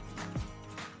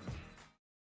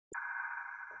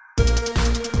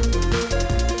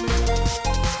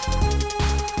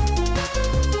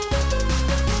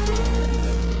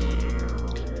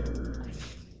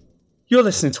 You're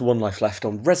listening to One Life Left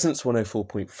on Resonance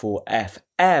 104.4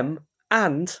 FM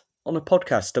and on a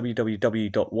podcast.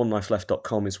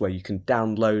 www.onelifeleft.com is where you can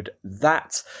download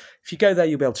that. If you go there,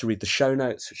 you'll be able to read the show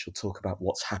notes, which will talk about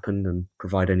what's happened and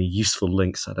provide any useful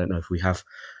links. I don't know if we have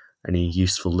any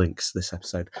useful links this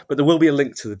episode, but there will be a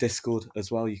link to the Discord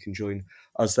as well. You can join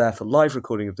us there for live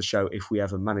recording of the show if we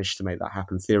ever manage to make that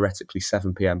happen, theoretically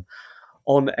 7 p.m.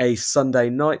 on a Sunday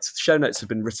night. The show notes have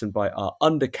been written by our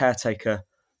under caretaker,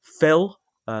 Phil,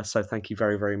 so thank you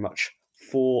very, very much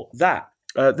for that.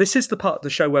 This is the part of the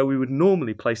show where we would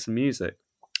normally play some music,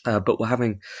 But we're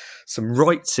having some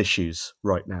rights issues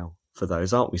right now for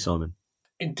those, aren't we, Simon?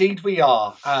 Indeed, we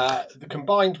are.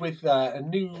 Combined with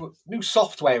new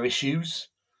software issues,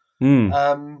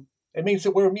 it means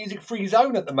that we're a music-free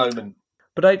zone at the moment.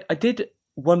 But I did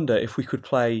wonder if we could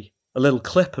play a little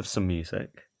clip of some music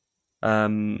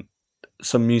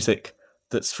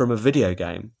that's from a video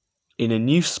game in a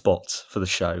new spot for the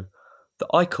show that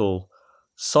I call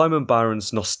Simon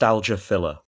Byron's Nostalgia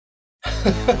Filler.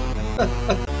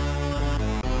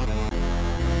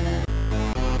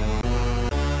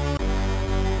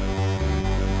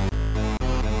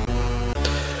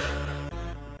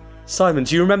 Simon,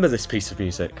 do you remember this piece of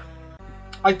music?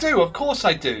 I do, of course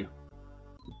I do.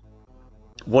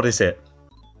 What is it?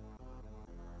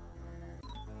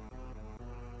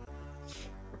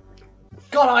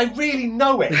 God, I really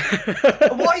know it.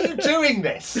 Why are you doing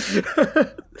this?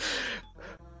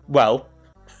 Well,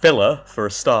 filler for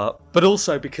a start, but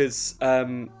also because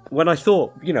when I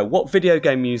thought, what video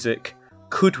game music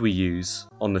could we use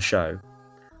on the show?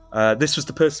 This was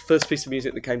the first piece of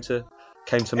music that came to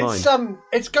mind.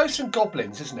 It's Ghosts and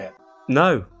Goblins, isn't it?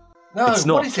 No, it's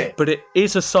not. What is it? But it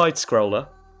is a side scroller.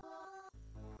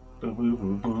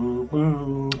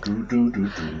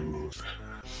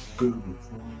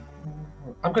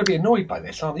 I'm going to be annoyed by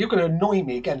this, aren't you? You're going to annoy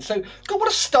me again. So, God, what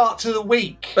a start to the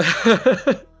week!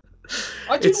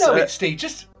 I do know it, Steve.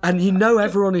 And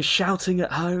everyone is shouting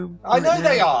at home. I know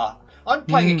they are. I'm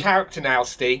playing a character now,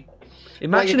 Steve.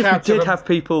 Imagine if we did have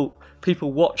people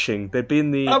watching. They'd be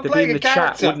in the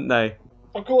chat, wouldn't they?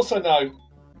 Of course I know.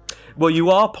 Well,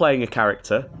 you are playing a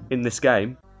character in this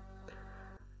game.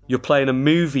 You're playing a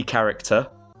movie character.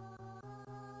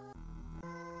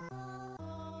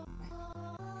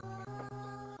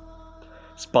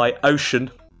 It's by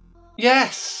Ocean.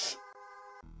 Yes.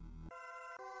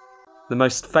 The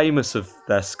most famous of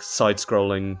their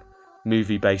side-scrolling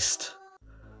movie-based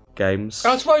games.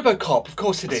 Oh, it's RoboCop. Of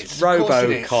course it is. It's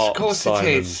RoboCop. Of course it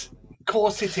is. Of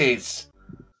course it is.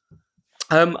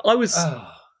 I was.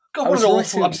 God, what an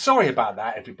awful. I'm sorry about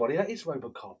that, everybody. That is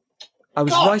RoboCop. I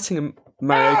was writing a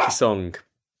karaoke song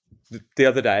the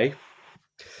other day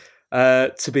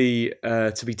to be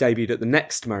debuted at the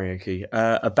next karaoke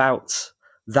about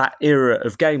that era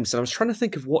of games, and I was trying to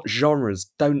think of what genres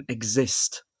don't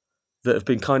exist that have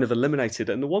been kind of eliminated,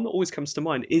 and the one that always comes to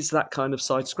mind is that kind of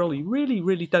side scroller. You really,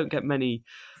 really don't get many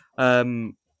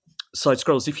side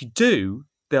scrollers. If you do,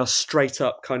 they are straight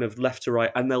up, kind of left to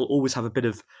right, and they'll always have a bit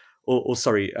of, they'll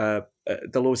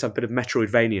always have a bit of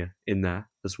Metroidvania in there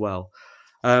as well.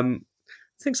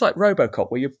 Things like RoboCop,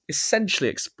 where you're essentially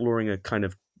exploring a kind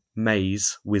of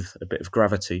maze with a bit of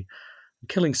gravity, and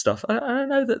killing stuff. I don't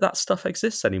know that stuff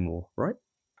exists anymore, right?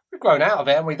 We've grown out of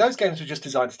it, haven't we? Those games were just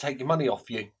designed to take your money off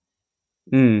you.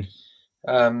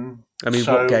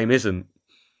 What game isn't?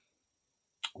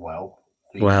 Well,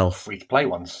 the free-to-play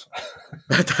ones.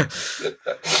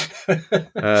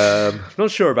 Not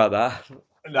sure about that.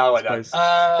 No, I don't.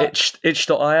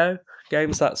 Itch.io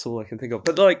games, that's all I can think of.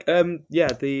 But the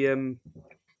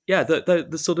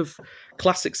sort of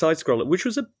classic side scroller, which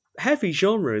was a heavy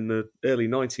genre in the early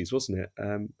 90s, wasn't it?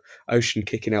 Ocean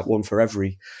kicking out one for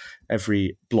every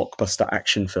blockbuster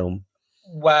action film.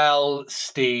 Well,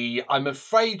 Steve, I'm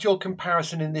afraid your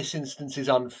comparison in this instance is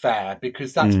unfair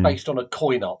because that's based on a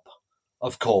coin-op,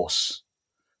 of course.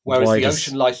 Whereas the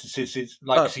Ocean licenses is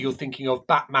so you're thinking of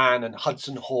Batman and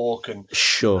Hudson Hawk and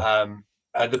sure,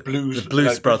 the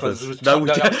Blues Brothers. That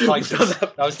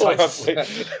was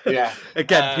Titus. Yeah.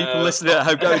 Again, people listening at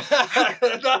home going,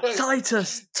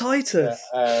 Titus.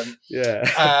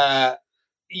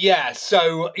 Yeah.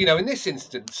 So in this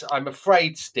instance, I'm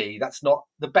afraid, Steve, that's not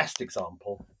the best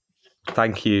example.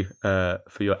 Thank you for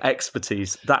your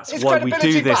expertise. That's why we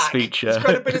do this feature. It's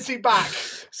credibility back.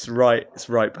 It's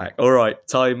right back. All right,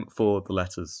 time for the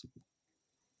letters.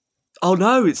 Oh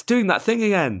no, it's doing that thing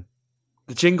again.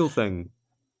 The jingle thing.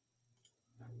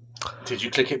 Did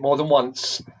you click it more than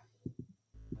once?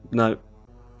 No.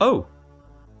 Oh,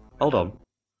 hold on.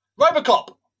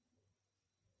 RoboCop.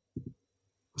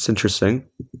 That's interesting.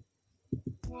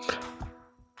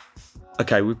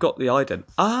 Okay, we've got the ident.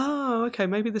 Ah, okay,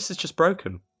 maybe this is just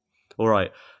broken. All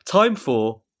right, time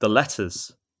for the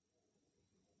letters.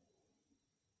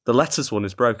 The letters one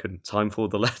is broken. Time for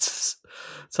the letters.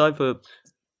 Time for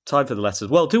the letters.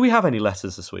 Well, do we have any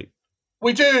letters this week?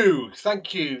 We do.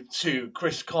 Thank you to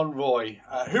Chris Conroy,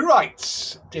 who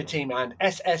writes, "Dear team and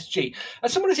SSG,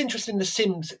 as someone who's interested in The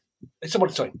Sims." As someone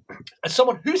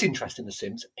who's interested in The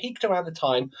Sims, peaked around the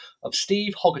time of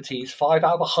Steve Hoggerty's 5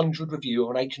 out of 100 review of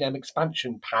an H&M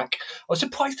expansion pack, I was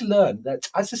surprised to learn that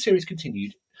as the series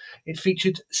continued, It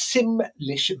featured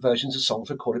sim-lish versions of songs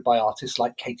recorded by artists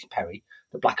like Katy Perry,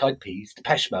 the Black Eyed Peas,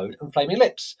 Depeche Mode, and Flaming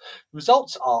Lips. The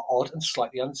results are odd and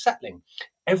slightly unsettling.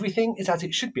 Everything is as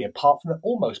it should be, apart from the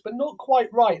almost but not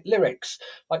quite right lyrics,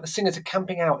 like the singers are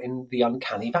camping out in the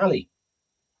uncanny valley.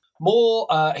 More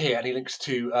here, and he links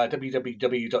to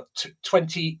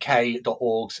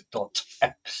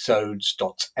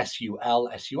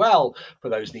www.20k.org.episodes.sul for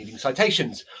those needing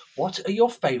citations. What are your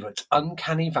favourite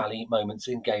uncanny valley moments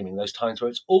in gaming? Those times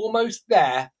where it's almost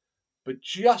there, but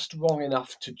just wrong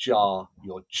enough to jar.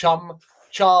 Your chum,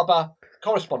 Chaba,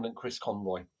 correspondent Chris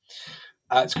Conroy.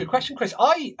 It's a good question, Chris.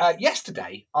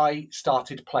 Yesterday I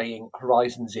started playing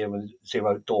Horizon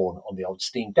Zero Dawn on the old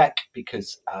Steam Deck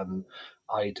because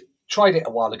I'd tried it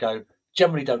a while ago.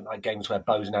 Generally don't like games where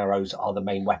bows and arrows are the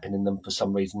main weapon in them for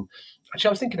some reason. Actually,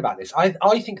 I was thinking about this.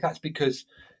 I think that's because,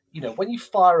 when you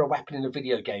fire a weapon in a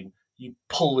video game, you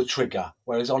pull the trigger,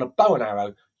 whereas on a bow and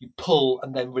arrow, you pull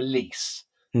and then release.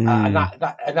 And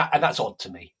that's odd to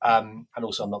me. And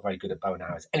also, I'm not very good at bow and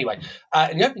arrows. Anyway,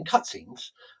 in the opening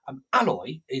cutscenes,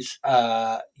 Aloy is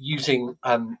using.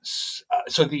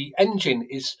 So the engine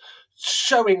is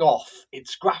showing off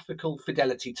its graphical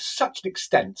fidelity to such an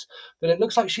extent that it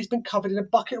looks like she's been covered in a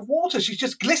bucket of water. She's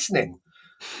just glistening.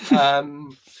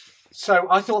 So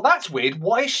I thought, that's weird.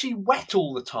 Why is she wet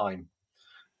all the time?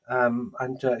 And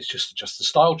it's just a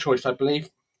style choice, I believe.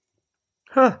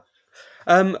 Huh.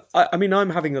 I mean,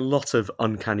 I'm having a lot of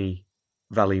uncanny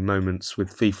valley moments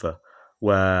with FIFA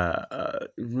where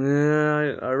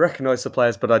I recognise the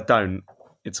players, but I don't.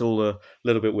 It's all a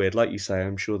little bit weird. Like you say,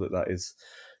 I'm sure that is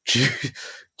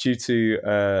due to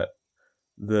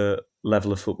the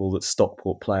level of football that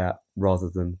Stockport play at rather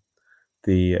than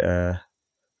the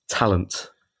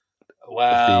talent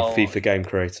of the FIFA game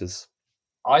creators.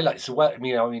 I love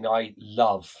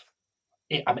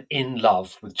it. I'm in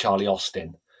love with Charlie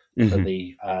Austin for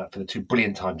the 2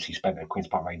 brilliant times he spent at Queen's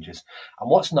Park Rangers. And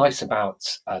what's nice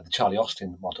about the Charlie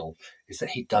Austin model is that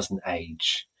he doesn't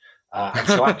age. And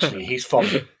so actually he's from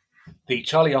the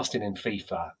Charlie Austin in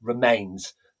FIFA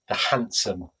remains the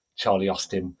handsome Charlie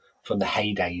Austin from the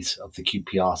heydays of the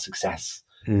QPR success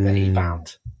that he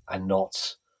found, and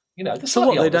not, the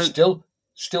slightly older,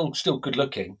 still good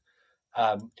looking.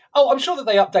 I'm sure that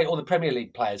they update all the Premier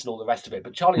League players and all the rest of it,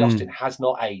 but Charlie Austin has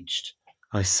not aged.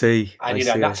 I see. And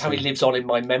that's how he lives on in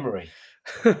my memory.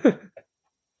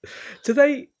 Do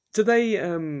they,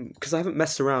 because I haven't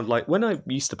messed around, like when I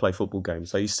used to play football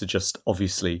games, I used to just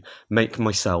obviously make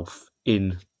myself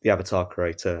in the avatar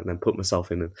creator and then put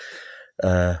myself in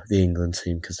the England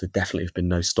team, because there definitely have been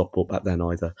no Stockport back then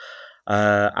either.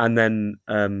 And then,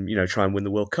 try and win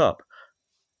the World Cup.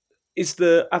 Is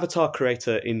the avatar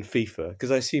creator in FIFA,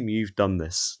 because I assume you've done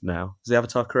this now, is the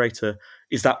avatar creator,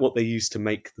 is that what they use to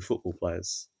make the football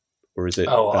players? Or is it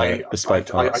bespoke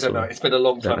parts? I don't know. It's been a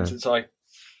long time since I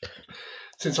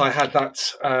had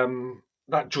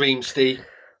that dream, Steve.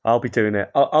 I'll be doing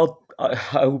it. I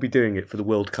will be doing it for the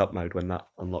World Cup mode when that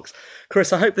unlocks.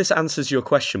 Chris, I hope this answers your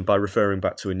question by referring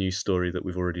back to a news story that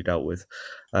we've already dealt with.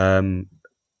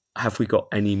 Have we got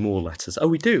any more letters? Oh,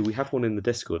 we do. We have one in the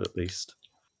Discord at least.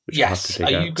 Yes. Are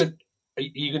you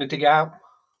going to dig it out?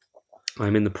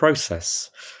 I'm in the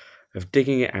process of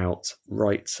digging it out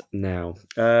right now.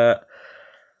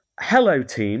 Hello,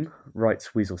 team,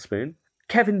 writes Weasel Spoon.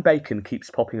 Kevin Bacon keeps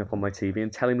popping up on my TV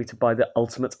and telling me to buy the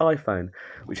ultimate iPhone,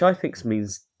 which I think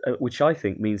means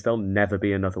there'll never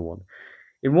be another one.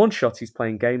 In one shot, he's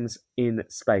playing games in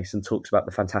space and talks about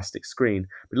the fantastic screen,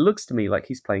 but it looks to me like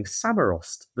he's playing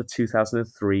Samarost, the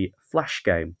 2003 Flash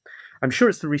game. I'm sure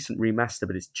it's the recent remaster,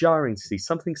 but it's jarring to see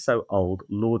something so old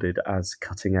lauded as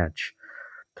cutting edge.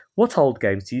 What old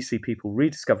games do you see people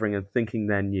rediscovering and thinking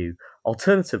they're new?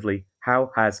 Alternatively,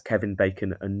 how has Kevin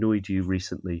Bacon annoyed you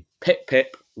recently?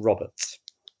 Pip, Robert.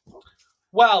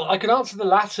 Well, I can answer the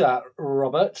latter,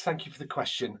 Robert. Thank you for the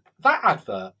question. That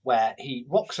advert where he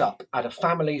rocks up at a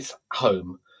family's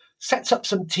home, sets up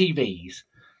some TVs,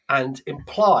 and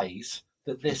implies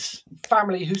that this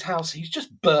family whose house he's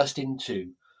just burst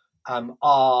into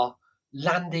are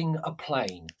landing a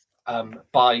plane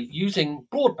by using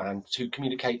broadband to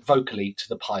communicate vocally to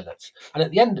the pilots. And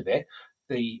at the end of it,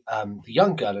 the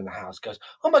young girl in the house goes,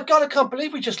 "Oh my God, I can't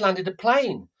believe we just landed a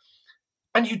plane."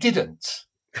 And you didn't.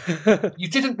 You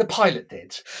didn't, the pilot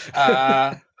did.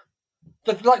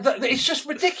 It's just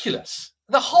ridiculous.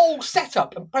 The whole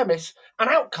setup and premise and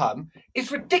outcome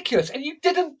is ridiculous. And you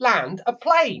didn't land a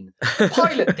plane. The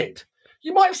pilot did.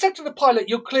 You might have said to the pilot,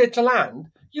 "You're cleared to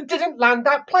land." You didn't land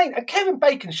that plane. And Kevin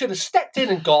Bacon should have stepped in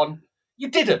and gone, "You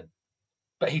didn't."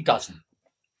 But he doesn't.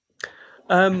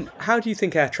 How do you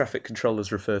think air traffic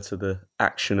controllers refer to the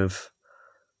action of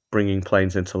bringing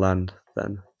planes into land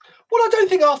then. Well, I don't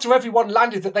think after everyone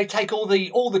landed that they take all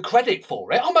the credit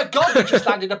for it. Oh my God, we just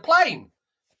landed a plane.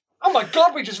 Oh my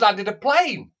God, we just landed a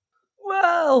plane.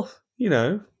 Well,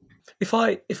 if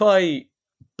I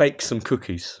bake some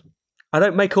cookies, I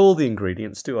don't make all the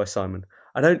ingredients, do I, Simon?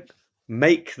 I don't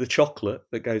make the chocolate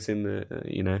that goes in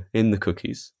the in the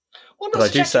cookies. Well, I'm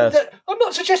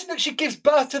not suggesting that she gives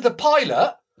birth to the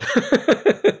pilot.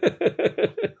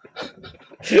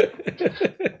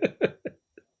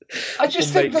 I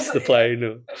just think makes the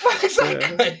plane.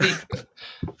 Exactly.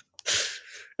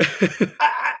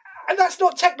 And that's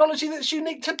not technology that's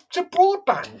unique to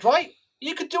broadband, right?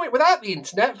 You could do it without the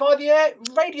internet via the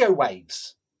radio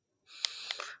waves.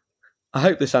 I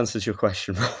hope this answers your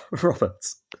question, Robert.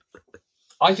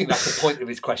 I think that's the point of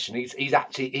his question. He's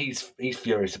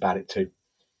furious about it too.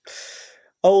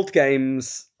 Old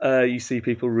games, you see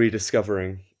people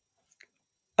rediscovering.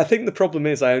 I think the problem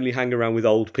is I only hang around with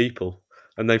old people,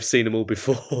 and they've seen them all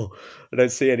before. I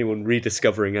don't see anyone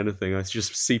rediscovering anything. I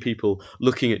just see people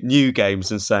looking at new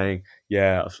games and saying,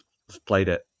 "Yeah, I've played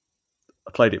it.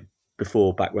 I played it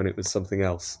before, back when it was something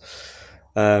else."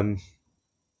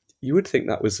 You would think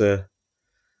that was a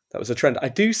trend. I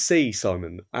do see,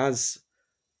 Simon, as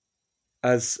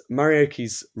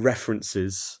Marioki's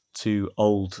references to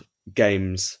old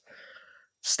games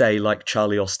stay like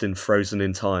Charlie Austin frozen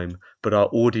in time, but our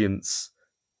audience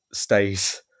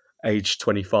stays age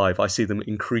 25. I see them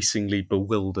increasingly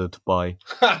bewildered by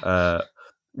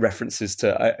references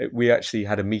to... we actually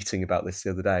had a meeting about this the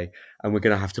other day, and we're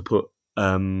going to have to put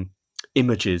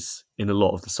images in a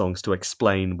lot of the songs to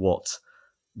explain what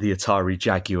the Atari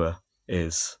Jaguar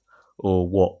is, or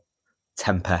what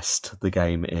Tempest the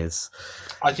game is.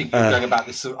 I think you're going about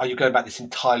this. Are you going about this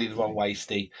entirely the wrong way,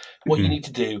 Steve? What you need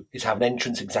to do is have an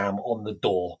entrance exam on the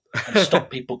door and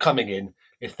stop people coming in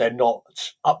if they're not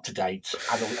up to date.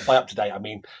 And by up to date, I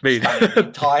mean spanning the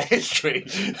entire history.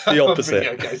 The opposite.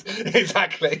 Video games.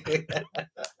 Exactly.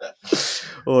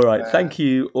 All right. Thank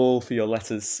you all for your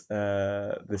letters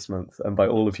this month, and by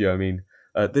all of you, I mean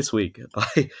this week.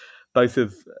 By both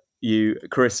of you,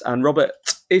 Chris and Robert.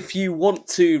 If you want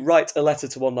to write a letter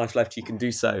to One Life Left, you can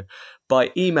do so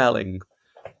by emailing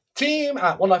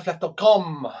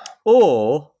team@onelifeleft.com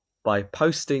or by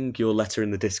posting your letter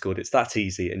in the Discord. It's that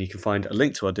easy, and you can find a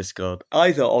link to our Discord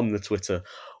either on the Twitter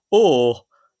or,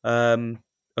 I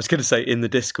was going to say in the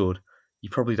Discord. You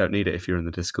probably don't need it if you're in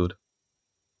the Discord.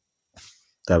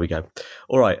 There we go.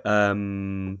 All right,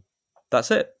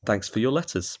 that's it. Thanks for your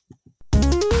letters.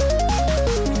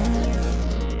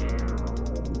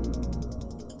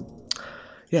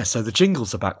 Yeah, so the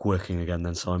jingles are back working again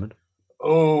then, Simon.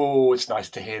 Oh, it's nice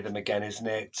to hear them again, isn't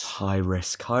it? High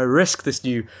risk, this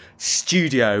new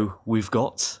studio we've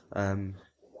got.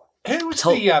 Who's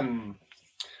the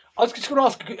I was just going to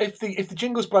ask if the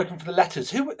jingle's broken for the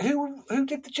letters. Who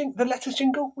did the letters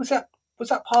jingle? Was that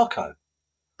Parko?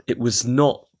 It was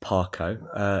not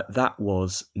Parko. That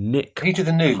was Nick. He did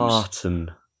the news.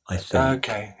 Parton, I think.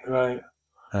 Okay, right.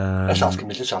 Let's ask him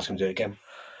to do it again.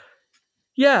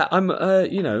 Yeah, I'm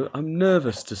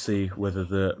nervous to see whether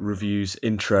the review's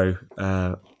intro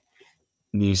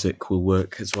music will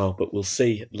work as well, but we'll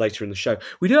see later in the show.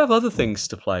 We do have other things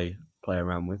to play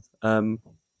around with.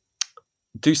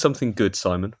 Do something good,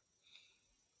 Simon.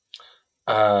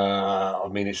 I'm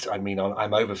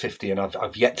over 50 and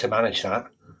I've yet to manage that.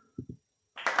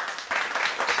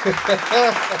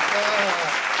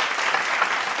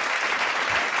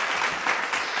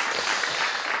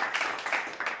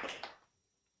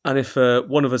 And if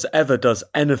one of us ever does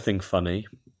anything funny...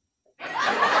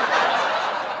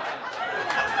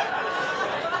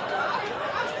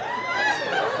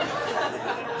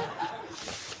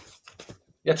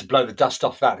 You had to blow the dust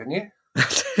off that, didn't you?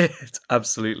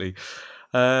 Absolutely.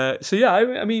 So yeah,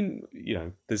 I mean,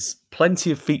 there's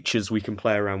plenty of features we can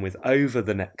play around with over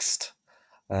the next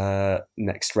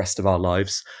rest of our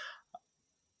lives.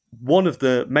 One of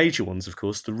the major ones, of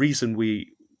course, the reason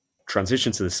we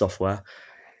transition to this software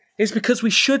is because we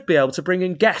should be able to bring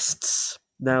in guests.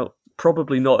 Now,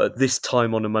 probably not at this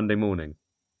time on a Monday morning.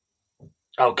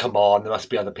 Oh, come on. There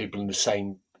must be other people in the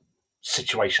same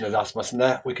situation as us, mustn't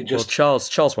there? We can just... Well,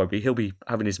 Charles won't be. He'll be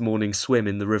having his morning swim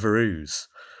in the River Ouse.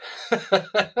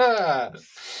 No,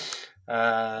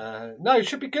 it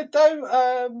should be good,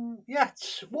 though.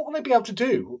 What will they be able to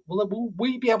do? Will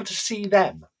we be able to see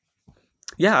them?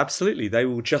 Yeah, absolutely. They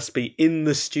will just be in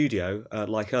the studio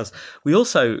like us. We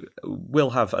also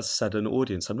will have, as I said, an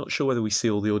audience. I'm not sure whether we see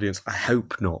all the audience. I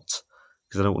hope not,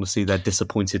 because I don't want to see their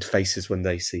disappointed faces when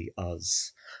they see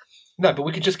us. No, but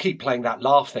we could just keep playing that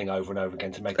laugh thing over and over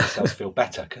again to make ourselves feel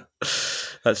better.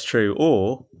 That's true.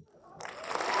 Or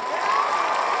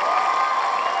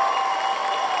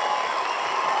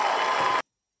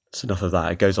That's enough of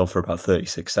that. It goes on for about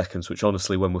 36 seconds, which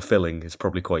honestly, when we're filling, is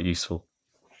probably quite useful.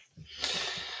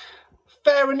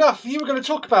 Fair enough. You were going to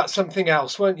talk about something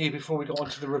else, weren't you, before we got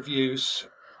onto the reviews?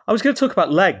 I was going to talk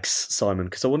about legs, Simon,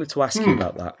 because I wanted to ask you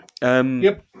about that.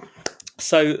 Yep.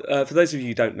 So, for those of you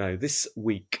who don't know, this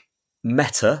week,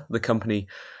 Meta, the company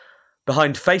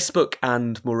behind Facebook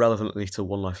and, more relevantly to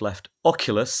One Life Left,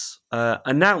 Oculus,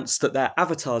 announced that their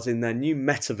avatars in their new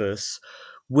metaverse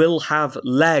will have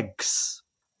legs.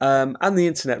 And the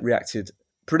internet reacted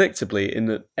predictably in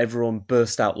that everyone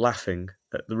burst out laughing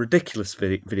at the ridiculous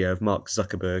video of Mark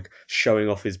Zuckerberg showing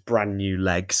off his brand new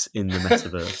legs in the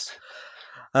metaverse.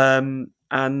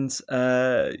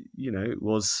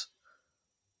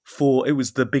 It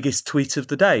was the biggest tweet of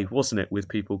the day, wasn't it? With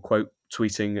people quote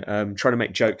tweeting, trying to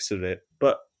make jokes of it.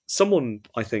 But someone,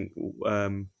 I think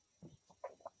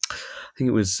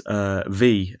it was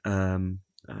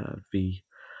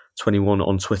V21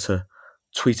 on Twitter,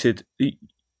 tweeted,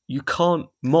 "You can't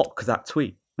mock that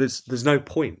tweet. There's no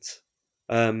point.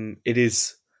 It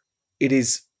is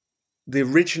the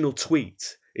original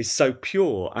tweet is so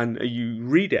pure, and you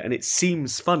read it and it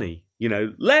seems funny,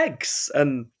 legs,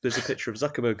 and there's a picture of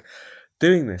Zuckerberg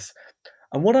doing this."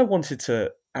 And what I wanted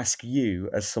to ask you,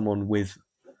 as someone with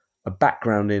a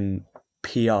background in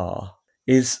PR,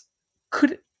 is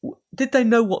did they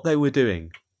know what they were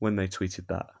doing when they tweeted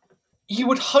that? You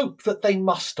would hope that they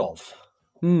must have.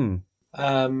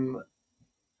 I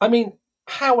mean,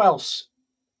 how else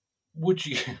would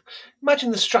you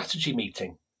imagine the strategy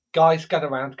meeting? Guys, gather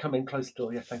around, come in, close the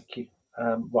door. Yeah, thank you.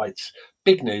 Right,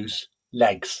 big news,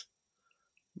 legs.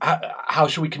 How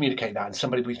should we communicate that? And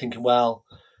somebody will be thinking, well,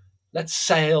 let's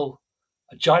sail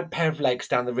a giant pair of legs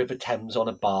down the River Thames on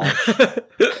a barge.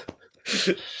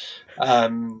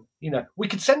 We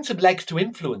could send some legs to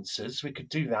influencers. We could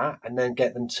do that and then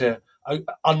get them to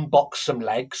unbox some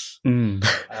legs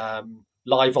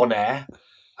live on air.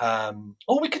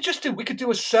 Or we could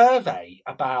do a survey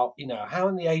about, how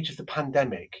in the age of the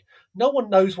pandemic, no one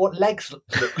knows what legs look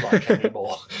like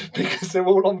anymore because they're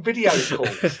all on video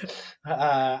calls.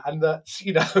 And that's,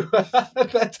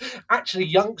 that actually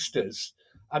youngsters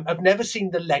have never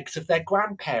seen the legs of their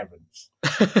grandparents.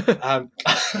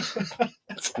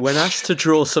 When asked to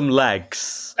draw some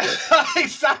legs,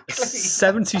 exactly,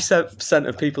 70%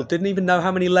 of people didn't even know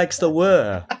how many legs there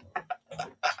were.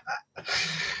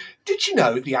 Did you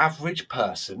know the average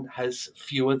person has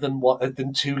fewer than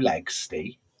 2 legs,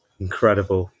 Steve?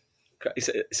 Incredible. It's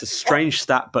a strange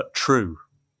stat, but true.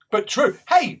 But true.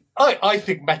 Hey, I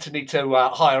think Meta need to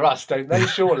hire us, don't they?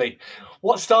 Surely.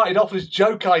 What started off as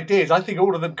joke ideas, I think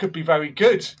all of them could be very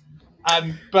good.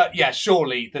 But yeah,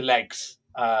 surely the legs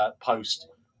post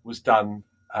was done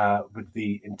with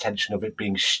the intention of it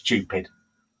being stupid.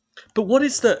 But what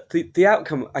is the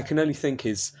outcome? I can only think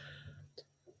is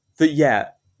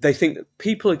that, they think that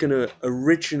people are going to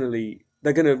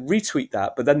they're going to retweet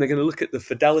that, but then they're going to look at the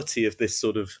fidelity of this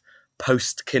sort of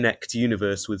post-Kinect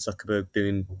universe with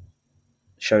Zuckerberg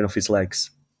showing off his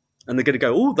legs. And they're going to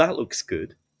go, oh, that looks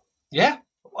good. Yeah.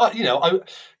 I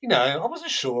wasn't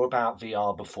sure about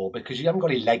VR before because you haven't got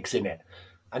any legs in it.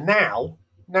 And now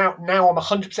I'm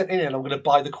 100% in it and I'm going to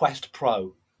buy the Quest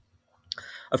Pro.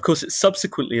 Of course, it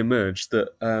subsequently emerged that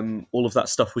all of that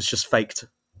stuff was just faked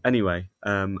anyway,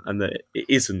 and that it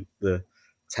isn't the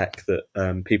tech that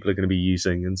people are going to be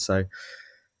using. And so,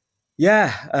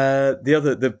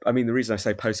 the reason I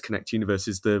say post-Kinect universe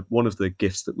is one of the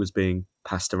gifts that was being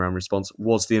passed around response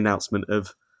was the announcement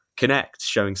of Kinect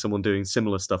showing someone doing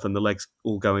similar stuff and the legs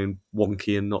all going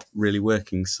wonky and not really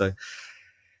working. So,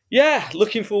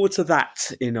 looking forward to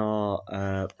that in our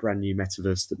brand new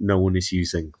metaverse that no one is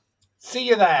using. See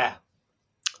you there.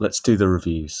 Let's do the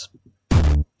reviews.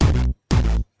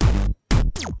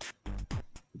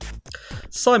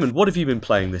 Simon, what have you been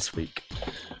playing this week?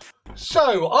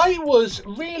 So, I was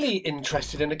really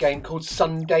interested in a game called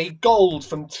Sunday Gold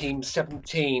from Team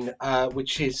 17,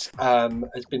 which has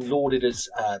been lauded as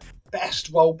best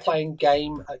role-playing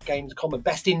game at Gamescom and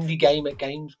best indie game at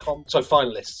Gamescom. So,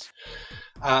 finalists.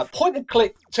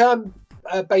 Point-and-click,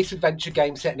 turn-based adventure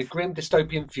game set in a grim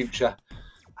dystopian future.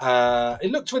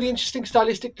 It looked really interesting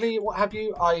stylistically, what have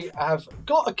you. I have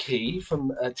got a key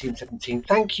from Team 17.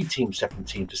 Thank you, Team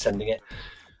 17, for sending it.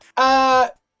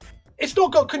 It's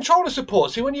not got controller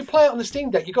support, so when you play it on the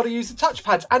Steam Deck, you've got to use the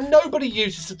touchpads, and nobody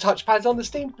uses the touchpads on the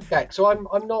Steam Deck. So I'm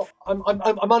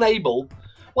unable.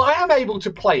 Well, I am able to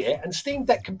play it, and Steam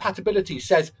Deck compatibility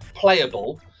says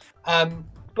playable,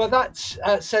 but that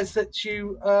says that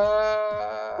you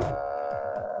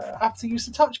have to use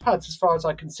the touchpads, as far as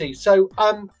I can see. So,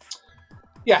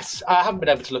 yes, I haven't been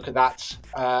able to look at that.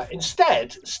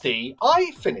 Instead, Steve, I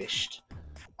finished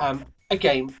a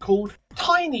game called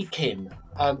Tinykin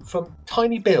from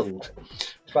Tiny Build.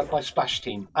 It's run by Splash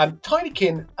Team.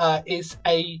 Tinykin is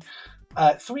a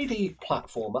 3D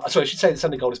platformer. Sorry, I should say the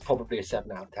Sunday Gold is probably a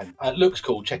 7 out of 10. It looks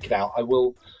cool. Check it out. I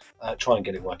will try and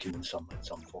get it working in some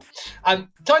form.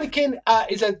 Tinykin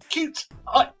is a cute.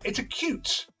 It's a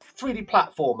cute 3D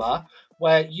platformer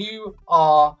where you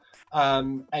are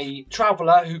a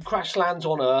traveller who crash lands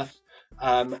on Earth,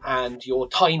 and you're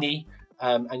tiny,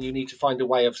 and you need to find a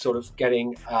way of sort of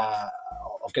getting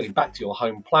back to your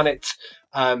home planet.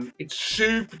 It's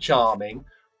super charming,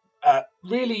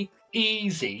 really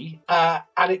easy,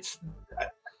 and it's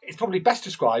probably best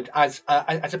described as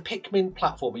a Pikmin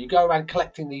platformer. You go around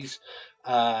collecting these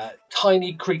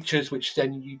tiny creatures, which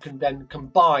then you can then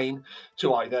combine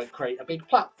to either create a big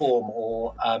platform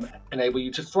or enable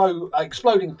you to throw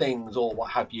exploding things or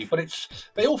what have you. But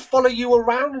they all follow you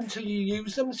around until you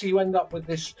use them, so you end up with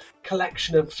this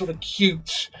collection of sort of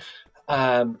cute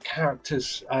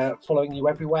characters following you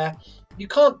everywhere. You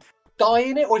can't die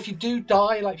in it, or if you do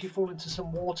die, like if you fall into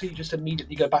some water, you just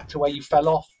immediately go back to where you fell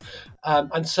off,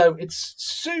 and so it's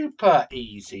super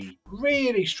easy,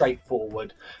 really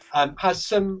straightforward, has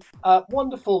some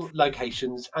wonderful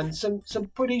locations and some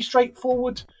pretty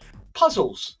straightforward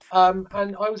puzzles, and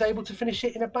I was able to finish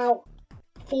it in about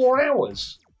 4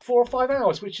 or 5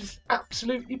 hours, which is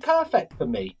absolutely perfect for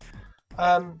me.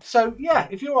 So yeah,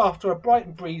 if you're after a bright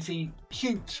and breezy,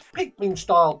 cute Pikmin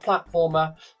style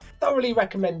platformer, thoroughly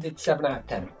recommended, 7 out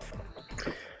of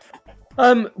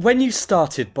 10. When you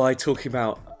started by talking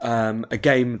about a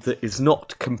game that is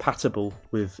not compatible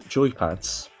with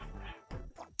joypads,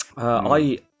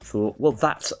 I thought, well,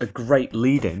 that's a great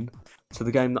lead-in to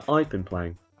the game that I've been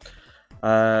playing,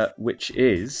 which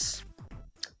is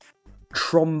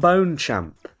Trombone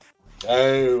Champ.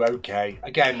 Oh, okay.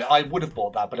 Again, I would have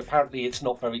bought that, but apparently it's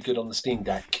not very good on the Steam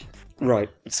Deck. Right.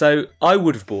 So I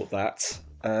would have bought that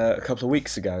a couple of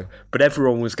weeks ago, but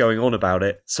everyone was going on about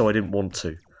it, so I didn't want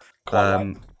to.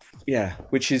 Right. Yeah,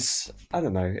 which is, I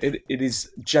don't know, it is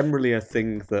generally a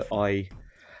thing that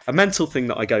a mental thing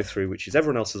that I go through, which is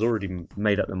everyone else has already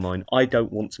made up their mind. I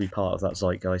don't want to be part of that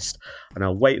zeitgeist, and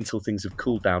I'll wait until things have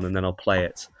cooled down and then I'll play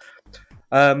it.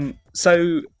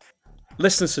 So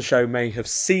listeners to the show may have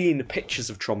seen pictures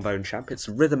of Trombone Champ. It's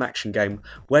a rhythm action game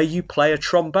where you play a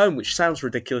trombone, which sounds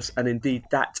ridiculous, and indeed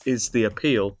that is the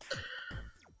appeal.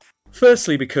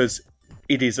 Firstly, because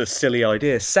it is a silly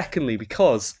idea. Secondly,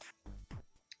 because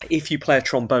if you play a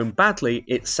trombone badly,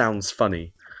 it sounds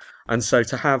funny. And so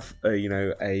to have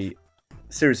a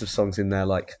series of songs in there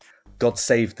like God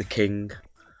Save the King,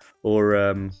 or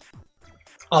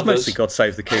it's mostly God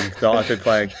Save the King that I've been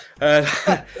playing,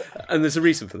 and there's a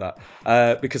reason for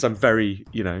that, because I'm very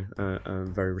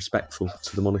very respectful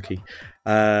to the monarchy,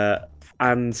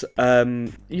 and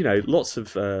lots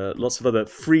of other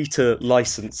free to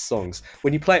license songs.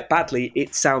 When you play it badly,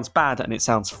 it sounds bad and it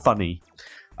sounds funny,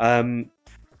 and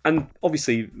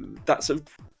obviously that's a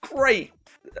great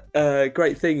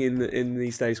thing in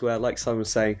these days where, like Simon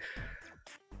was saying,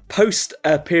 post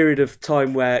a period of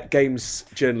time where games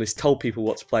journalists told people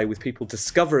what to play, with people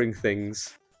discovering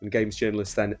things and games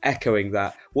journalists then echoing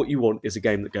that, what you want is a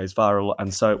game that goes viral,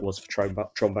 and so it was for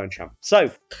Trombone Champ.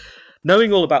 So,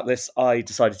 knowing all about this, I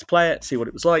decided to play it, see what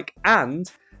it was like,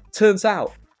 and turns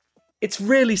out it's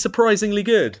really surprisingly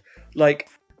good. Like,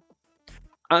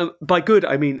 by good,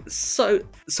 I mean so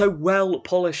well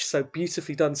polished, so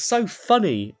beautifully done, so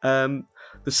funny. The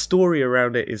story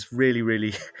around it is really,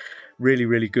 really, really,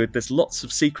 really good. There's lots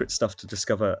of secret stuff to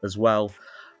discover as well.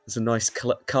 There's a nice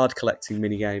card collecting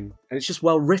minigame, and it's just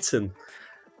well written.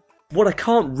 What I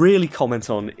can't really comment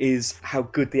on is how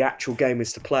good the actual game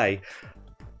is to play,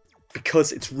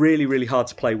 because it's really, really hard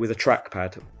to play with a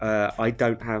trackpad. I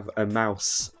don't have a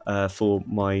mouse for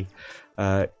my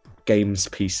games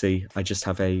PC. I just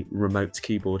have a remote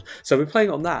keyboard. So we're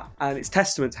playing on that, and it's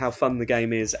testament to how fun the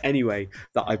game is anyway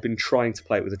that I've been trying to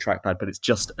play it with a trackpad, but it's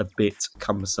just a bit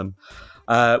cumbersome.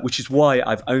 Which is why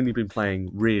I've only been playing,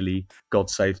 really, God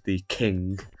Save the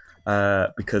King,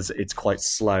 because it's quite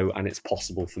slow and it's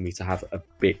possible for me to have a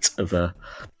bit of a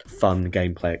fun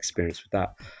gameplay experience with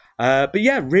that. But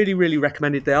yeah, really, really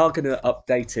recommended. They are going to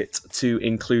update it to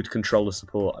include controller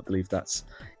support. I believe that's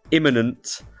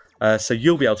imminent. So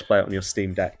you'll be able to play it on your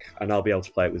Steam Deck, and I'll be able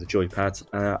to play it with a joypad.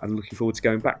 I'm looking forward to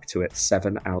going back to it.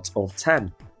 7 out of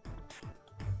 10.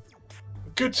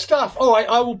 Good stuff. All right,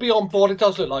 I will be on board. It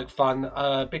does look like fun.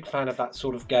 Big fan of that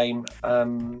sort of game. I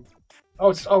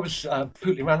was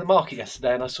pootling around the market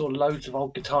yesterday, and I saw loads of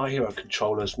old Guitar Hero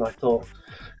controllers, and I thought,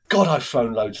 God, I've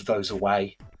thrown loads of those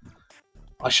away.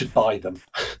 I should buy them.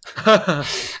 I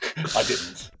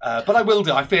didn't, but I will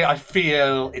do. I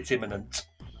feel it's imminent.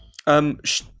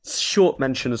 Short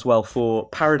mention as well for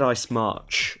Paradise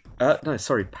Marsh,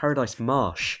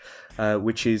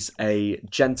 which is a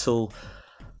gentle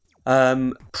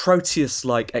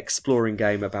Proteus-like exploring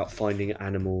game about finding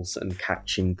animals and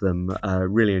catching them.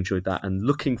 Really enjoyed that and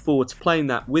looking forward to playing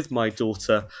that with my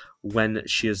daughter when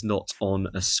she is not on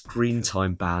a screen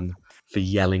time ban for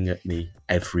yelling at me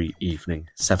every evening.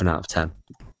 7 out of 10.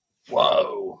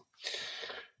 Whoa.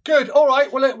 Good. All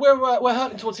right. Well, we're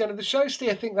hurting towards the end of the show, Steve.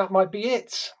 I think that might be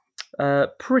it.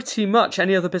 Pretty much.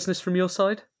 Any other business from your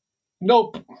side?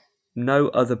 Nope. No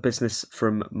other business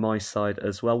from my side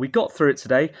as well. We got through it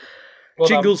today. Well,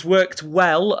 Jingles worked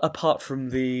well, apart from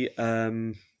the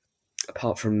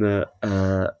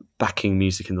backing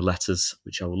music in the letters,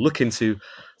 which I will look into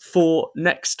for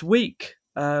next week.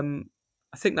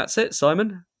 I think that's it,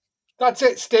 Simon. That's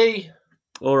it, Steve.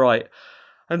 All right.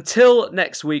 Until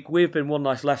next week, we've been One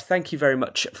Life Left. Thank you very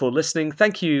much for listening.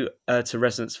 Thank you to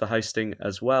Resonance for hosting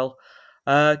as well.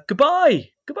 Goodbye.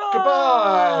 Goodbye.